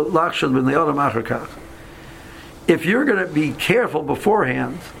Yovo Lachshon B'nei Adam Achar Kach. If you're going to be careful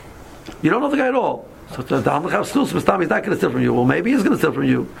beforehand, you don't know the guy at all. So he's not going to steal from you. Well, maybe he's going to steal from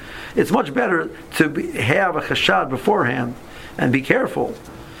you. It's much better to have a chashad beforehand and be careful,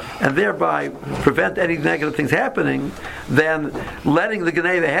 and thereby prevent any negative things happening, than letting the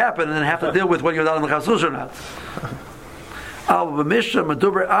Geneva happen and then have to deal with whether you're not in the chasus or not.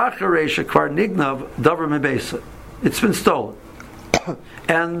 It's been stolen,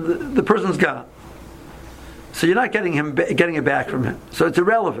 and the person's gone. So you're not getting it back from him. So it's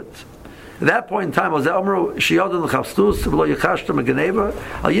irrelevant. At that point in time, it's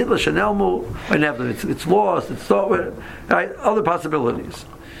lost. It's stolen. Right? Other possibilities.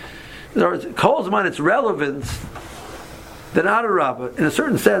 In other words, calls mind its relevance. Then Adarabah, in a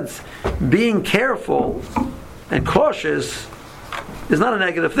certain sense, being careful and cautious is not a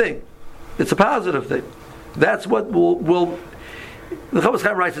negative thing. It's a positive thing. That's what will the Chavos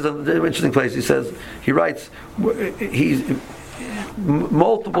Chaim writes, is an interesting place. He writes, he's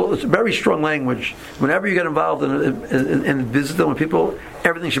multiple, it's very strong language. Whenever you get involved in visiting with people,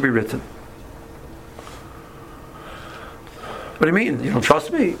 everything should be written. What do you mean? You don't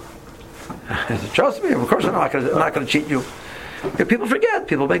trust me? Trust me? Of course I'm not going to cheat you. People forget,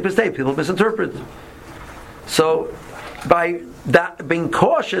 people make mistakes, people misinterpret. So, by that, being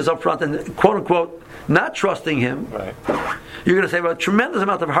cautious up front and quote unquote not trusting him, right, you're going to save a tremendous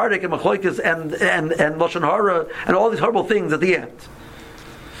amount of heartache and machloikas and lashon hara and all these horrible things at the end.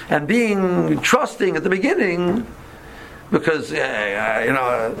 And being trusting at the beginning, because it's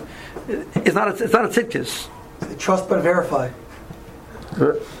not a tzidkis. Trust but verify.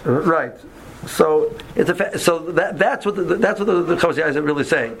 Right. So that's what the Chavos Yair is really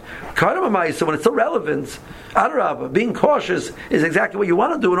saying. So when it's so relevant, Adarabah, being cautious is exactly what you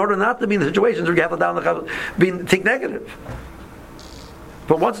want to do in order not to be in situations where you have to think negative.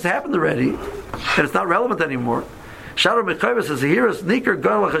 But once it's happened already, and it's not relevant anymore, I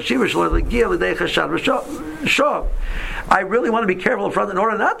really want to be careful in front in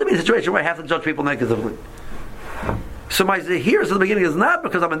order not to be in a situation where I have to judge people negatively. So So my here's at the beginning is not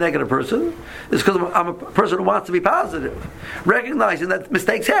because I'm a negative person. It's because I'm a person who wants to be positive, recognizing that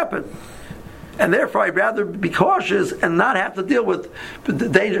mistakes happen, and therefore I'd rather be cautious and not have to deal with the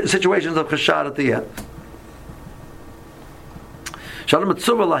danger situations of chashad at the end. Shalom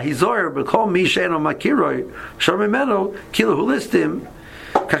mitzvah lahizoyer b'kol mi she'eno makiroi shalom imeno kilu hulistim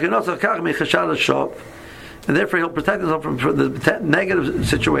kachinotzach kach mechashad hashop, and therefore he'll protect himself from the negative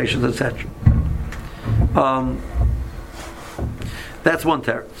situations, etc. That's one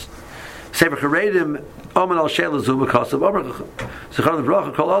teretz. Sefer Charedim Omen al Shelazu B'Kasav Omer Zechron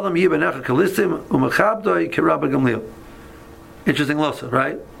V'Bracha Kol Adam Yibenecha Kalistim U'Mechabdoi Kirabba Gamliel. Interesting losa,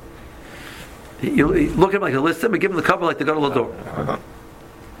 right? You look at him like a listim and give him the cover like the Gadol Hador.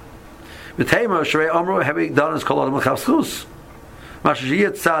 V'Teima Shrei Omro Heavy Danas Kol Adam L'Chavschus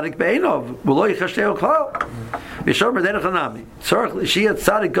Mashashiyat Tzadik Be'enov V'Lo Yichashteo Klal V'Shor Medenech Hanami Tzorach Shiyat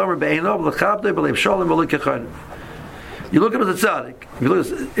Tzadik Gomer Be'enov L'Chabdoi B'Lev Sholem V'Lo Yichashteo. You look at him as a tzaddik. If you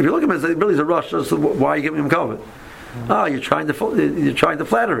look at him as really he's a rush, so why are you giving him cover? You're trying to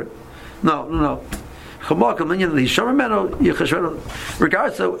flatter it. No.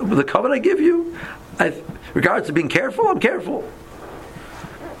 Regardless of the cover I give you, regardless of being careful, I'm careful.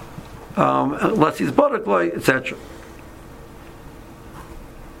 Unless he's butterfly, etc.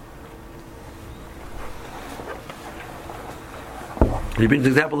 He brings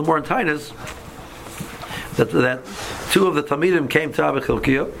an example of more in Tainus. That two of the Talmidim came to Abba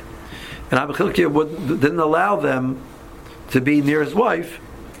Chilkiah, and Abba Chilkiah didn't allow them to be near his wife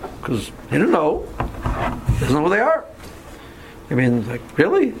because he didn't know. He doesn't know who they are. I mean, like,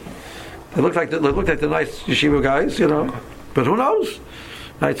 really? They look like the nice yeshiva guys, but who knows?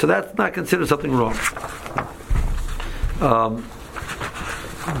 Right? So that's not considered something wrong.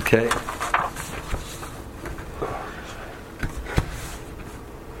 Okay.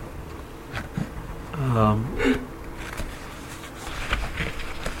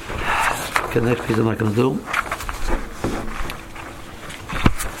 Okay, next piece I'm not going to do.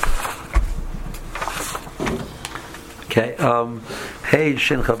 Okay, page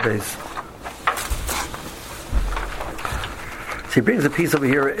Shin Chav Beis. So he brings a piece over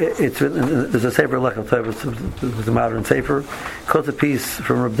here. There's a Sefer Lech Tov. It's a modern Sefer. He quotes a piece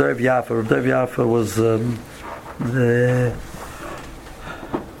from Reb Dov Yaffa. Reb Dov Yaffa was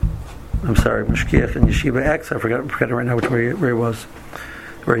Mashkiach in Yeshiva X. I forget right now where he was.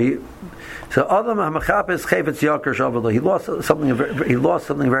 So Adam HaMachapes Chavetz Yakar Shavalo. He lost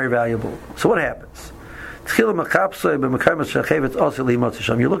something very valuable. So what happens? You look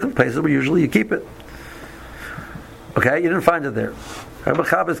at places where usually you keep it. Okay, you didn't find it there. You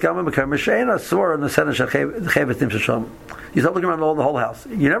start looking around the whole house.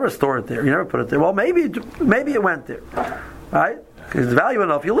 You never store it there. You never put it there. Well, maybe it went there, right? Because it's valuable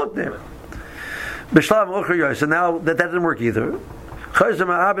enough. You look there. So now that didn't work either. You look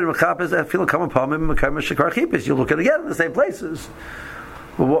at it again in the same places.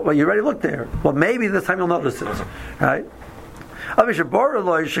 Well, you already looked there. Well, maybe this time you'll notice it, right? You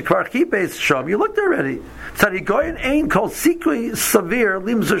looked already.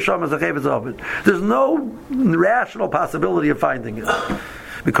 There's no rational possibility of finding it.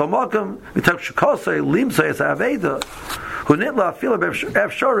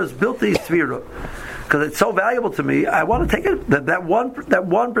 Because it's so valuable to me, I want to take it that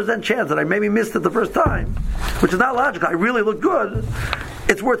 1% chance that I maybe missed it the first time, which is not logical. I really look good.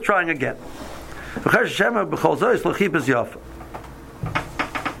 It's worth trying again. If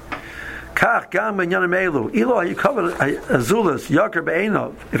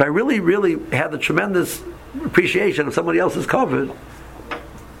I really had the tremendous appreciation of somebody else's covered,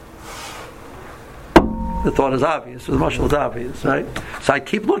 the thought is obvious, the mashal is obvious, right? So I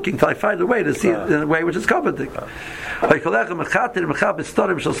keep looking till I find a way to see it in a way which is covered. Even though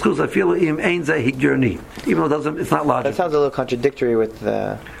it's not logical. That sounds a little contradictory with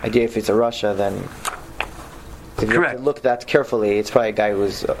the idea if it's a Russia, then if you have to look that carefully, it's probably a guy who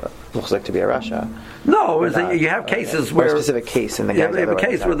looks like to be a Russia. No, you have cases where... a specific case in the guy's you have a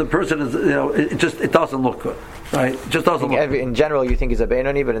case where the person is, it doesn't look good. Right? It just doesn't look good. In general, you think he's a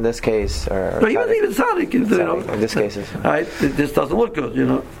Benoni, but in this case... No, even Tzaddik, in this case. Right? It just doesn't look good,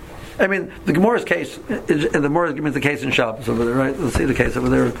 I mean, the Gemara's case, and the Gemara means the case in Shabbos over there, right? Let's see the case over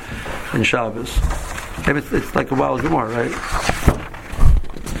there in Shabbos. Maybe it's like a wild Gemara, right?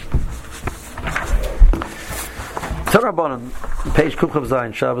 Rabbanan, page Kufchav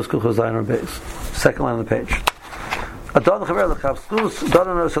Zayin, Shabbos Kufchav Zayin on base, second line on the page.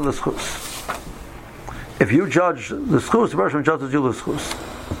 If you judge the schus, the person judges you the schus.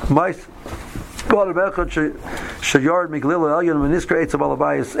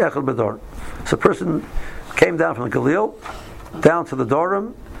 So a person came down from the Galil down to the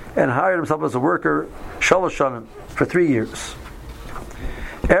Dorim and hired himself as a worker Shalosh Shanim for 3 years.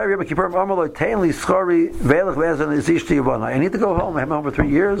 I need to go home. I have been home for 3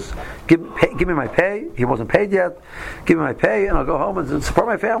 years. Give me my pay. He wasn't paid yet. Give me my pay, and I'll go home and support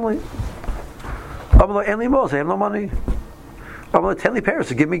my family. I have no money. So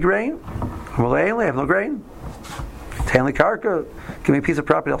give me grain. I have no grain. Karka, give me a piece of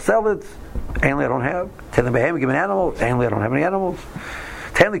property. I'll sell it. I don't have. Give me an animal. I don't have any animals.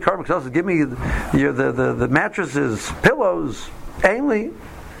 Karma, give me the mattresses, pillows.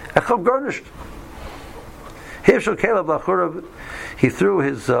 Echom garnished. He threw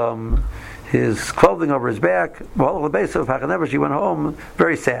his clothing over his back. He went home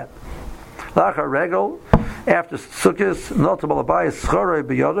very sad. After Sukkot, the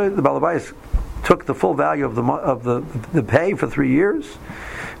Balabais took the full value of the pay for 3 years.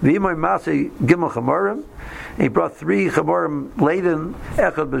 He brought 3 chamorim laden,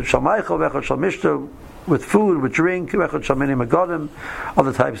 echad b'shalmeichel, echad shalmishta, with food, with drink, other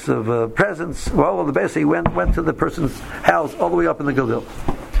types of presents. Well, the base he went to the person's house all the way up in the Gilgal,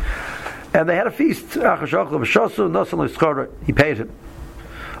 and they had a feast. He paid him.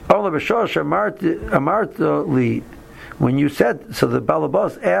 When you said, so the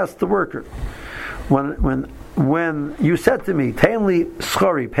Balabas asked the worker, when you said to me, "Tainli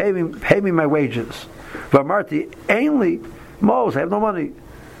schori, pay me my wages," Vamarti ainli Mos, I have no money.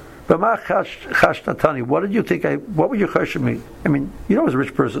 What did you think? What would you question me? I mean, I was a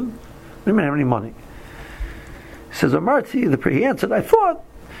rich person. I didn't have any money. He says, Amarti, he answered, I thought,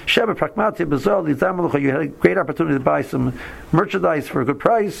 you had a great opportunity to buy some merchandise for a good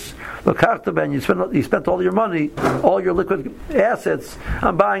price. And you spent all your money, all your liquid assets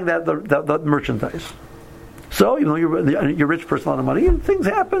on buying that merchandise. So, you're a rich person, a lot of money, and things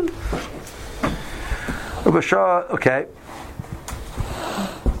happen. Okay.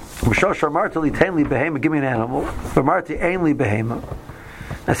 Give me an animal.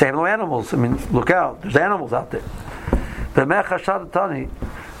 I say, I have no animals. I mean, look out. There's animals out there. So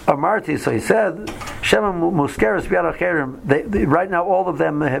he said, right now all of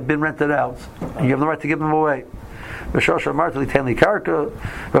them have been rented out. And you have the right to give them away. You know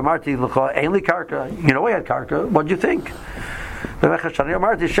we had karka. What do you think?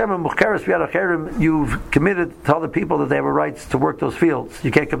 You've committed to other people that they have a right to work those fields.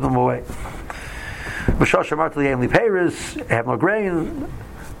 You can't give them away. I have no grain.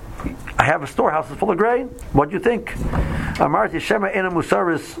 I have a storehouse full of grain. What do you think? They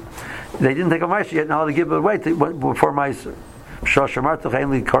didn't take a meiser yet. Now to give it away before meiser.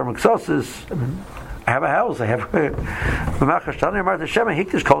 I have a house.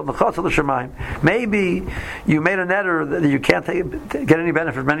 Maybe you made a netter that you can't get any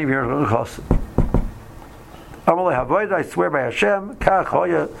benefit from any of your costs. I swear by Hashem,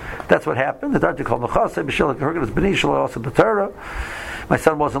 that's what happened. My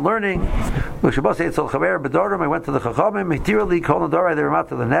son wasn't learning. I went to the Chachamim. They were out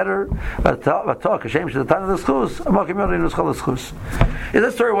to the netter. Is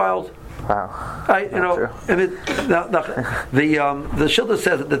that story wild? Wow. The Shilda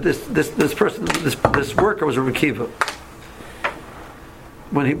says that this person, this worker was a Rekiva.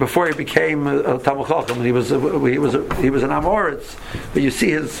 Before he became a Talmud Chacham, he was an Amoritz, but you see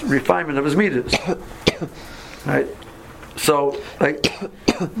his refinement of his midas, right? So,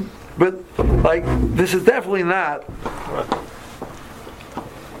 this is definitely not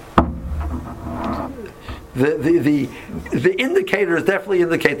the indicators definitely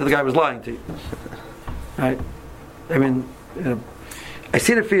indicate that the guy was lying to you, right? I mean, I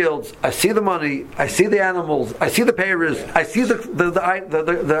see the fields, I see the money, I see the animals, I see the payers, I see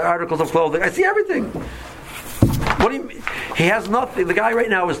the articles of clothing, I see everything. What do you mean? He has nothing. The guy right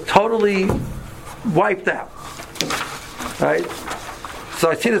now is totally wiped out, right? So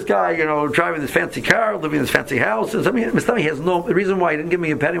I see this guy, driving this fancy car, living in this fancy house. And he has no. The reason why he didn't give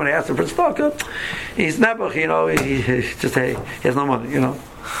me a penny when I asked him for a stock, he's nebuch, he has no money, I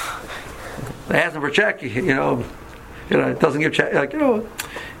asked him for a check, doesn't give check,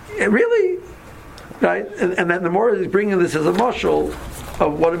 really, right? And then the more he's bringing this as a mashal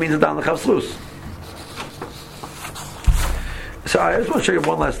of what it means to down the chavslus. So I just want to show you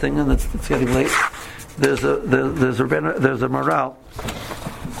one last thing, and it's getting late. There's a morale.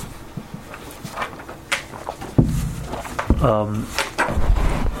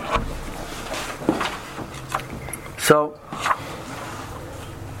 So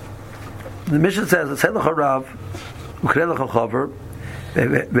the mission says,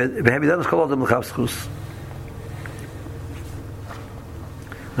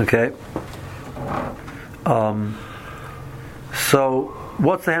 okay. So,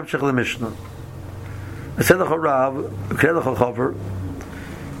 what's the Hemshech of the Mishnah? I said the Rav, Kedach HaChaver,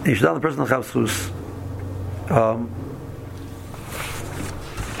 you should tell the person to have schus.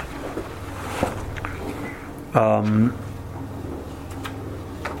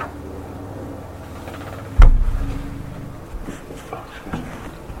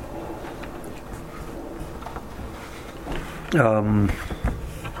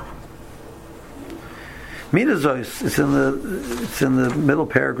 Mida Zois, it's in the middle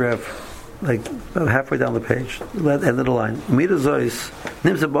paragraph, like about halfway down the page, end of the line. Mida Zois,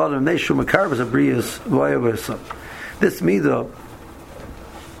 Nims Abadam, Neshu Makarvas Abrius, Vayavasa. This Mida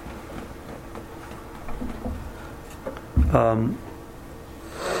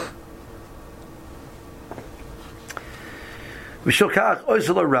Vishokach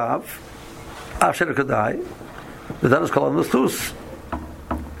Oisel Rav, Avsher Kadai, the Dan is called Nustus.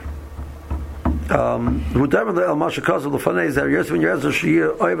 Who died the El Mashakaz of the Fanez are Yosef and Yezer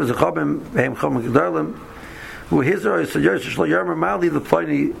Shia Oiv as a Chabim Behem Chom Gedarlim who his are is Yosef Shlo Yarmer Mali the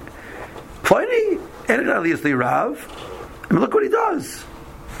Pliny and it is the Rav. I mean, look what he does.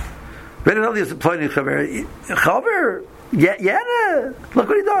 Ben Ali is the Pliny Chaver yeah look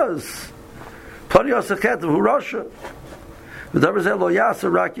what he does. Pliny Osachet who Russia the Dabazel Lo Yasa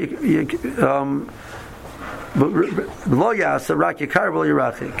Rak Lo Yasa Rak Yakar Lo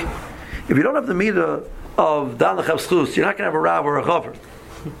Yerachik. If you don't have the midah of Dan Lechav Schus, you're not going to have a Rav or a Chaver.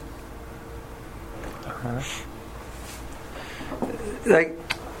 Like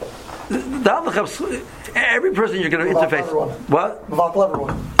Dan Lechav Schus, every person you're going to interface. What?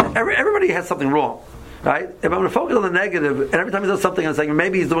 Everybody has something wrong, right? If I'm going to focus on the negative, and every time he does something, I'm saying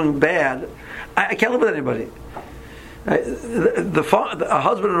maybe he's doing bad, I can't live with anybody. A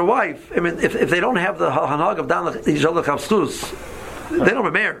husband and a wife. I mean, if they don't have the hanag of Dan Lechav Schus, they don't have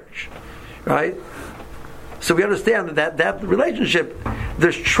a marriage. Right? So we understand that relationship,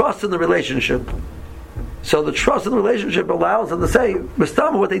 there's trust in the relationship. So the trust in the relationship allows them to say,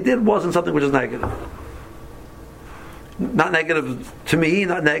 Mistama, what they did wasn't something which is negative. Not negative to me,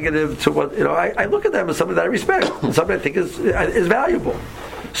 not negative to what, I look at them as somebody that I respect, somebody I think is valuable.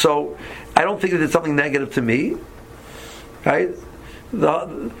 So I don't think they did something negative to me. Right? I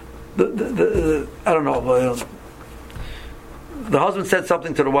don't know. The husband said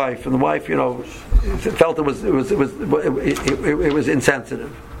something to the wife, and the wife, felt it was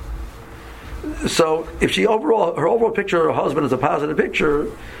insensitive. So, if her overall picture of her husband is a positive picture,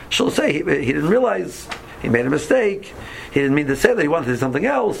 she'll say he didn't realize, he made a mistake, he didn't mean to say that, he wanted to say something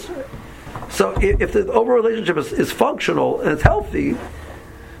else. So, if the overall relationship is functional and it's healthy,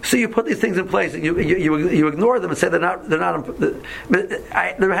 so you put these things in place and you ignore them and say they're not. There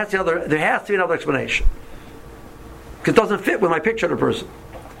has to be another explanation. Because it doesn't fit with my picture of the person.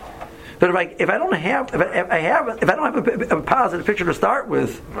 But if I don't have a positive picture to start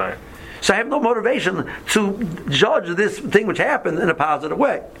with, right. So I have no motivation to judge this thing which happened in a positive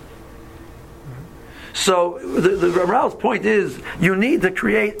way. So the Ramral's point is, you need to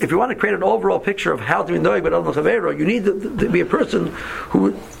create, if you want to create an overall picture of how to be knowing about Al Chavero, you need to be a person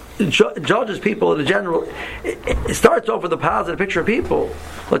who judges people in a general. It starts off with a positive picture of people,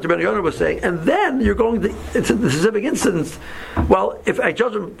 like the Ben Yonah was saying, and then you're going to the specific instance. Well, if I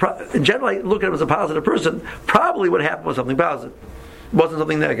judge him in general, I look at him as a positive person, probably what happened was something positive. It wasn't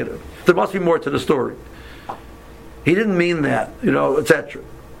something negative. There must be more to the story. He didn't mean that, etc.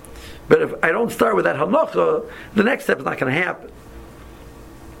 But if I don't start with that halacha, the next step is not going to happen.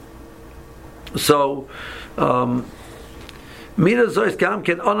 So, Mida zois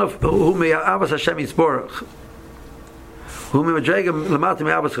gamken onof hu me avas Hashem yisborach. Hu me madregem lamati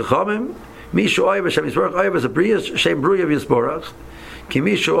me avas chachamim. Mishu oyev Hashem yisborach oyev es abriyas Shem bruyav yisborach. Ki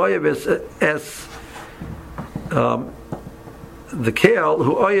mishu oyev es the kale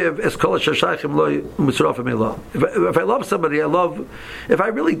who oyev es kol shashaychim lo mitzrafim elah. If I love somebody, if I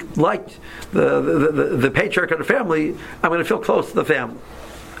really liked the patriarch of the family, I'm going to feel close to the family.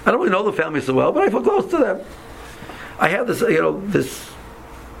 I don't really know the family so well, but I feel close to them. I have this, this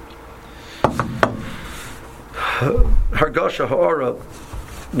Hargasha Ha'ara.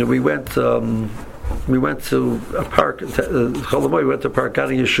 We went to a park, Cholamoy, we went to a park,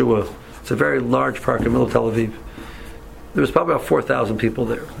 Gani Yeshua. It's a very large park in the middle of Tel Aviv. There was probably about 4,000 people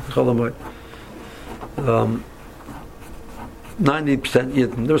there, Cholamoy. 90%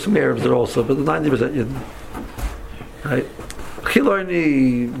 Yidden. There were some Arabs there also, but 90% Yidden. Right?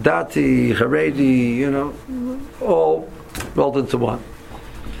 Chiloni, Dati, Haredi, all rolled into one.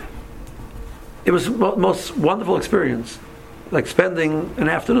 It was the most wonderful experience, like spending an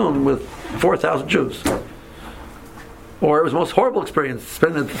afternoon with 4,000 Jews. Or it was the most horrible experience,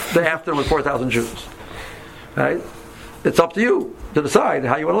 spending the afternoon with 4,000 Jews. right? It's up to you to decide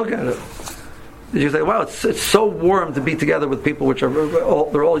how you want to look at it. You say, wow, it's so warm to be together with people which are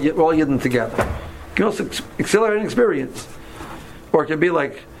they're all yidden together. It can also exhilarating experience, or it can be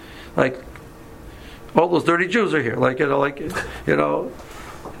like all those dirty Jews are here,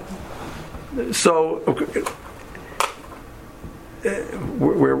 So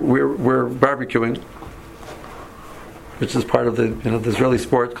we're barbecuing, which is part of the the Israeli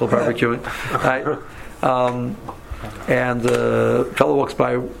sport called barbecuing, right? And a fellow walks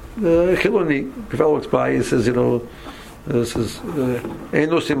by, Chiloni, the fellow walks by, he says, this is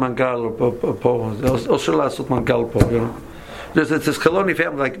Enusi Mangal po, Mangal po, There's this Chiloni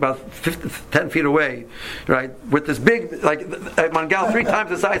family, like about 10 feet away, right? With this big, mangal 3 times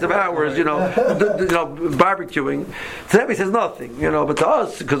the size of ours, barbecuing. To them he says nothing, but to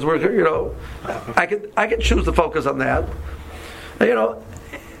us, because we're, I could choose to focus on that,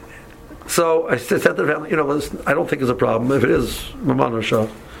 So I said to the family, listen, I don't think it's a problem. If it is, Maman or Shah.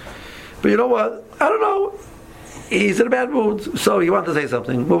 But you know what? I don't know. He's in a bad mood, so he wanted to say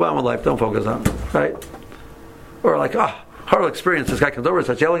something. Move on with life. Don't focus on it, right? Or horrible experience. This guy comes over and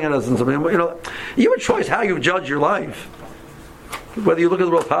starts yelling at us and something. You have a choice how you judge your life, whether you look at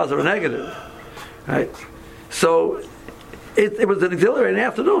the world positive or negative, right? So it was an exhilarating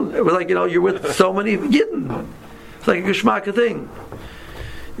afternoon. It was like you're with so many Yidden. It's like a geschmacka thing.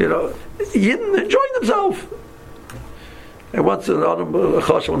 Yidden enjoying themselves. And once one of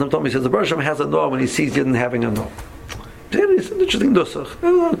them told me, he says the Baruch Hashem has a no when he sees Yidden having a no. It's an interesting nusach.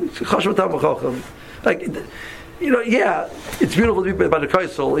 It's beautiful to be by the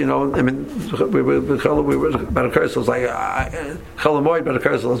Kaisel, I mean, we were by the Kaisel, it's like, Chalamoid by the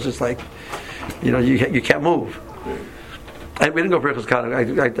Kaisel, it's just like, you can't move. We didn't go for Echos Khan. I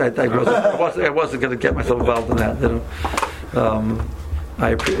wasn't going to get myself involved in that,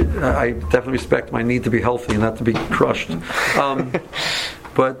 I definitely respect my need to be healthy and not to be crushed.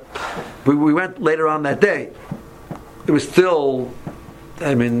 But we went later on that day. It was still,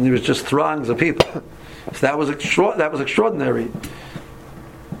 there was just throngs of people. So that was extraordinary.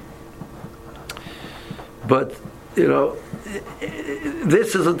 But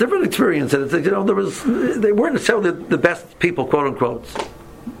this is a different experience, and it's they weren't necessarily the best people, quote unquote,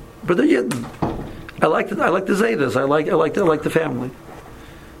 but they're Yidden. I like the Zaydas. I like the family.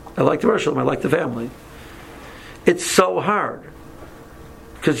 I like the Rosham. I like the family. It's so hard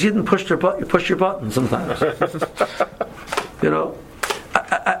because you didn't push your button sometimes.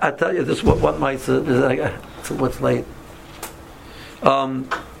 I tell you this. What might what's late.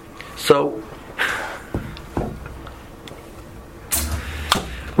 So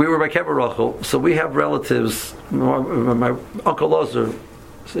we were by Kever Rachel. So we have relatives. My uncle Lozer,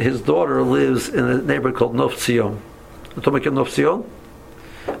 his daughter lives in a neighborhood called Nof Tzion. Nof Tzion.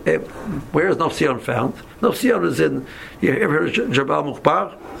 Where is Nof Tzion found? Nof Tzion is in. You ever heard of Jabal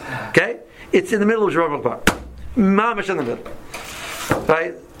Mukhbar? Okay, it's in the middle of Jabal Mukhbar. Mamish in the middle.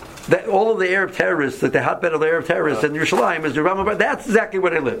 Right? All of the Arab terrorists, the hotbed of the Arab terrorists in Yerushalayim is Jabal Mukhbar. That's exactly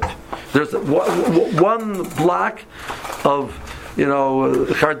where they lived. There's one block of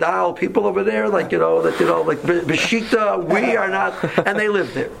Chardal people over there, like Beshikta. We are not, and they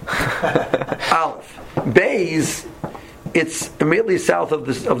live there. Aleph, Bays. It's immediately south of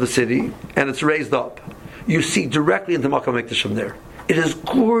the city, and it's raised up. You see directly into Makom Mikdash from there. It is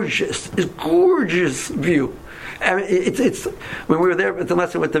gorgeous. It's a gorgeous view. It's when we were there,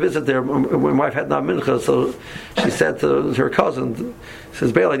 unless I went to visit there, my wife had Dam Mincha, so she said to her cousin,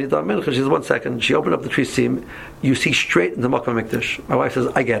 says, Bail, I need Dam Mincha. She says, 1 second. She opened up the tree seam. You see straight into Makom Mikdash. My wife says,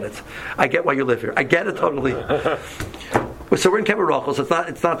 I get it. I get why you live here. I get it totally. So we're in Kever Rachel, so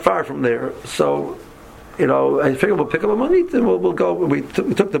it's not far from there. So I figured we'll pick up a money and we'll go. We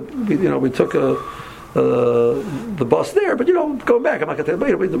took the bus there, but going back, I'm not going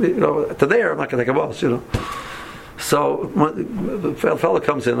to to there. I'm not going to take a bus. So the fellow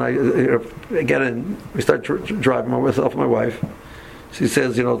comes in. I get in. We start driving myself and my wife. She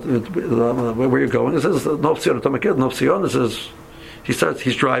says, where are you going? He says, Nof Tzion. He says,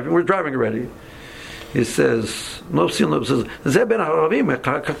 he's driving. We're driving already. He says, Nof Tzion. He says, Zeh ben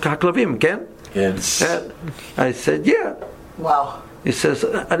haklavim, ken? Yes. I said, yeah. Wow. He says,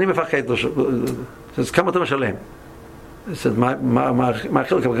 Ani mefached lo. He says, Kama אתה משלם? He said, מה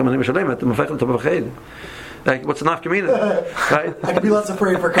החילוק? כמה אני משלם? אתה מפחד אתה מפחד. Like, what's the nafkamina? Right? I could be less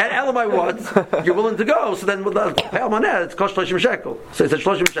afraid for. And Elamai, what? You're willing to go, so then pay money. It's cost 30 shekel. So he said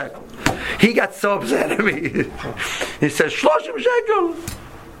 30 shekel. He got so upset at me. He says 30 shekel.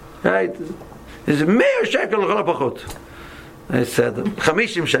 Right? He said 100 shekel. I said,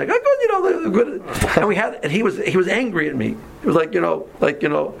 "Chamishim shekel." Good. And he was angry at me. He was like,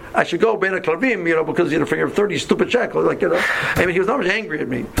 I should go Ben Klavim, because for your 30 stupid shekels, I mean, he was not much angry at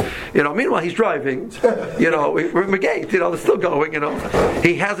me. Meanwhile, he's driving. We're in the gate. They're still going.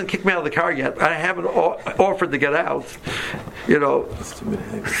 He hasn't kicked me out of the car yet. I haven't offered to get out.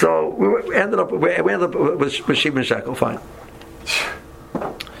 So we ended up with Shimon shekel. Fine.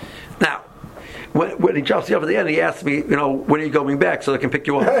 Now, when he drops you off at the end, he asked me, when are you going back so I can pick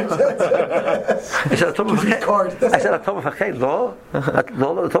you up? I said, "Atom mafached, lo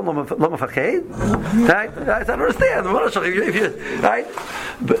mafached." I said, "I understand." Right?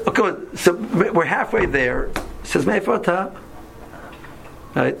 But okay, so we're halfway there. He says, "Meifota."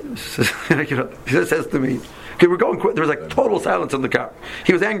 Right? He says to me, okay, we're going. There was like total silence in the car.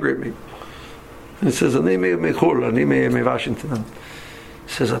 He was angry at me. He says, "Ani me Washington."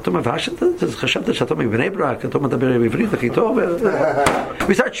 Says, "Atom Washington." Says, "Chashavta she'atom Bnei Brak." Atom medaber ivrit chitov.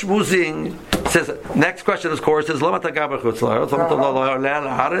 We start schmoozing. Says, next question, of course, is Lama tagab b'chutz la'aretz. Lama tagab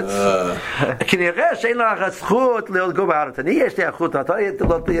la'aretz. Kinireh she'en lach zchut le'go b'aretz. Ani yesh li achut. Ein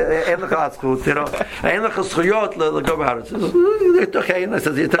lach zchut. Ein lach zchuyot le'go b'aretz. Yitochein. I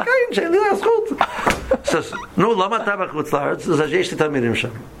says, Yitochein she'en li zchut. Says, no, Lama tagab b'chutz la'aretz. Says, yesh li tamirim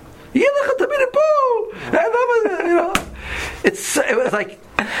shem. Yelach tamirim po. It was like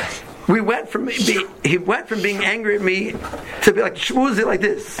he went from being angry at me to be like schmoozing like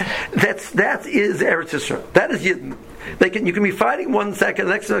this. That is Eretz Yisrael. That is Yidden. You can be fighting 1 second,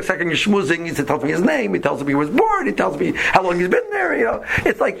 the next second you're schmoozing. He tells me his name. He tells me he was born. He tells me how long he's been there.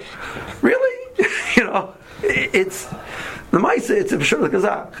 It's like, really, it's the Maisa. It's a sure the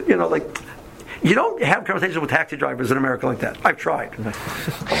Kazakh. You don't have conversations with taxi drivers in America like that. I've tried.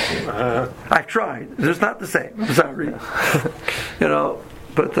 I've tried. It's not the same. I'm sorry.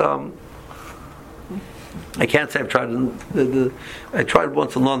 But I can't say I've tried. I tried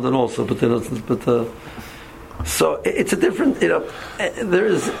once in London also, so it's a different. There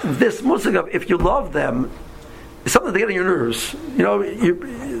is this musig of if you love them, it's something they get on your nerves.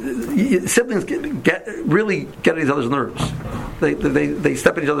 Siblings really get on each other's nerves. They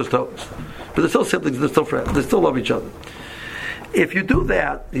step on each other's toes. But they're still siblings, they're still friends, they still love each other. If you do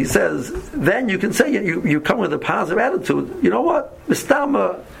that, he says, then you can say, you come with a positive attitude. You know what?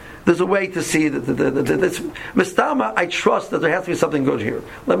 Mistama, there's a way to see that Mistama, I trust that there has to be something good here.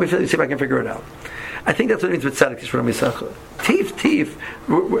 Let me see if I can figure it out. I think that's what it means with tzedek yishra misacha. Tif.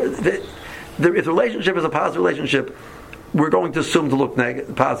 If the relationship is a positive relationship, we're going to assume to look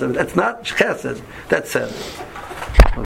positive. That's not chesed, that's said.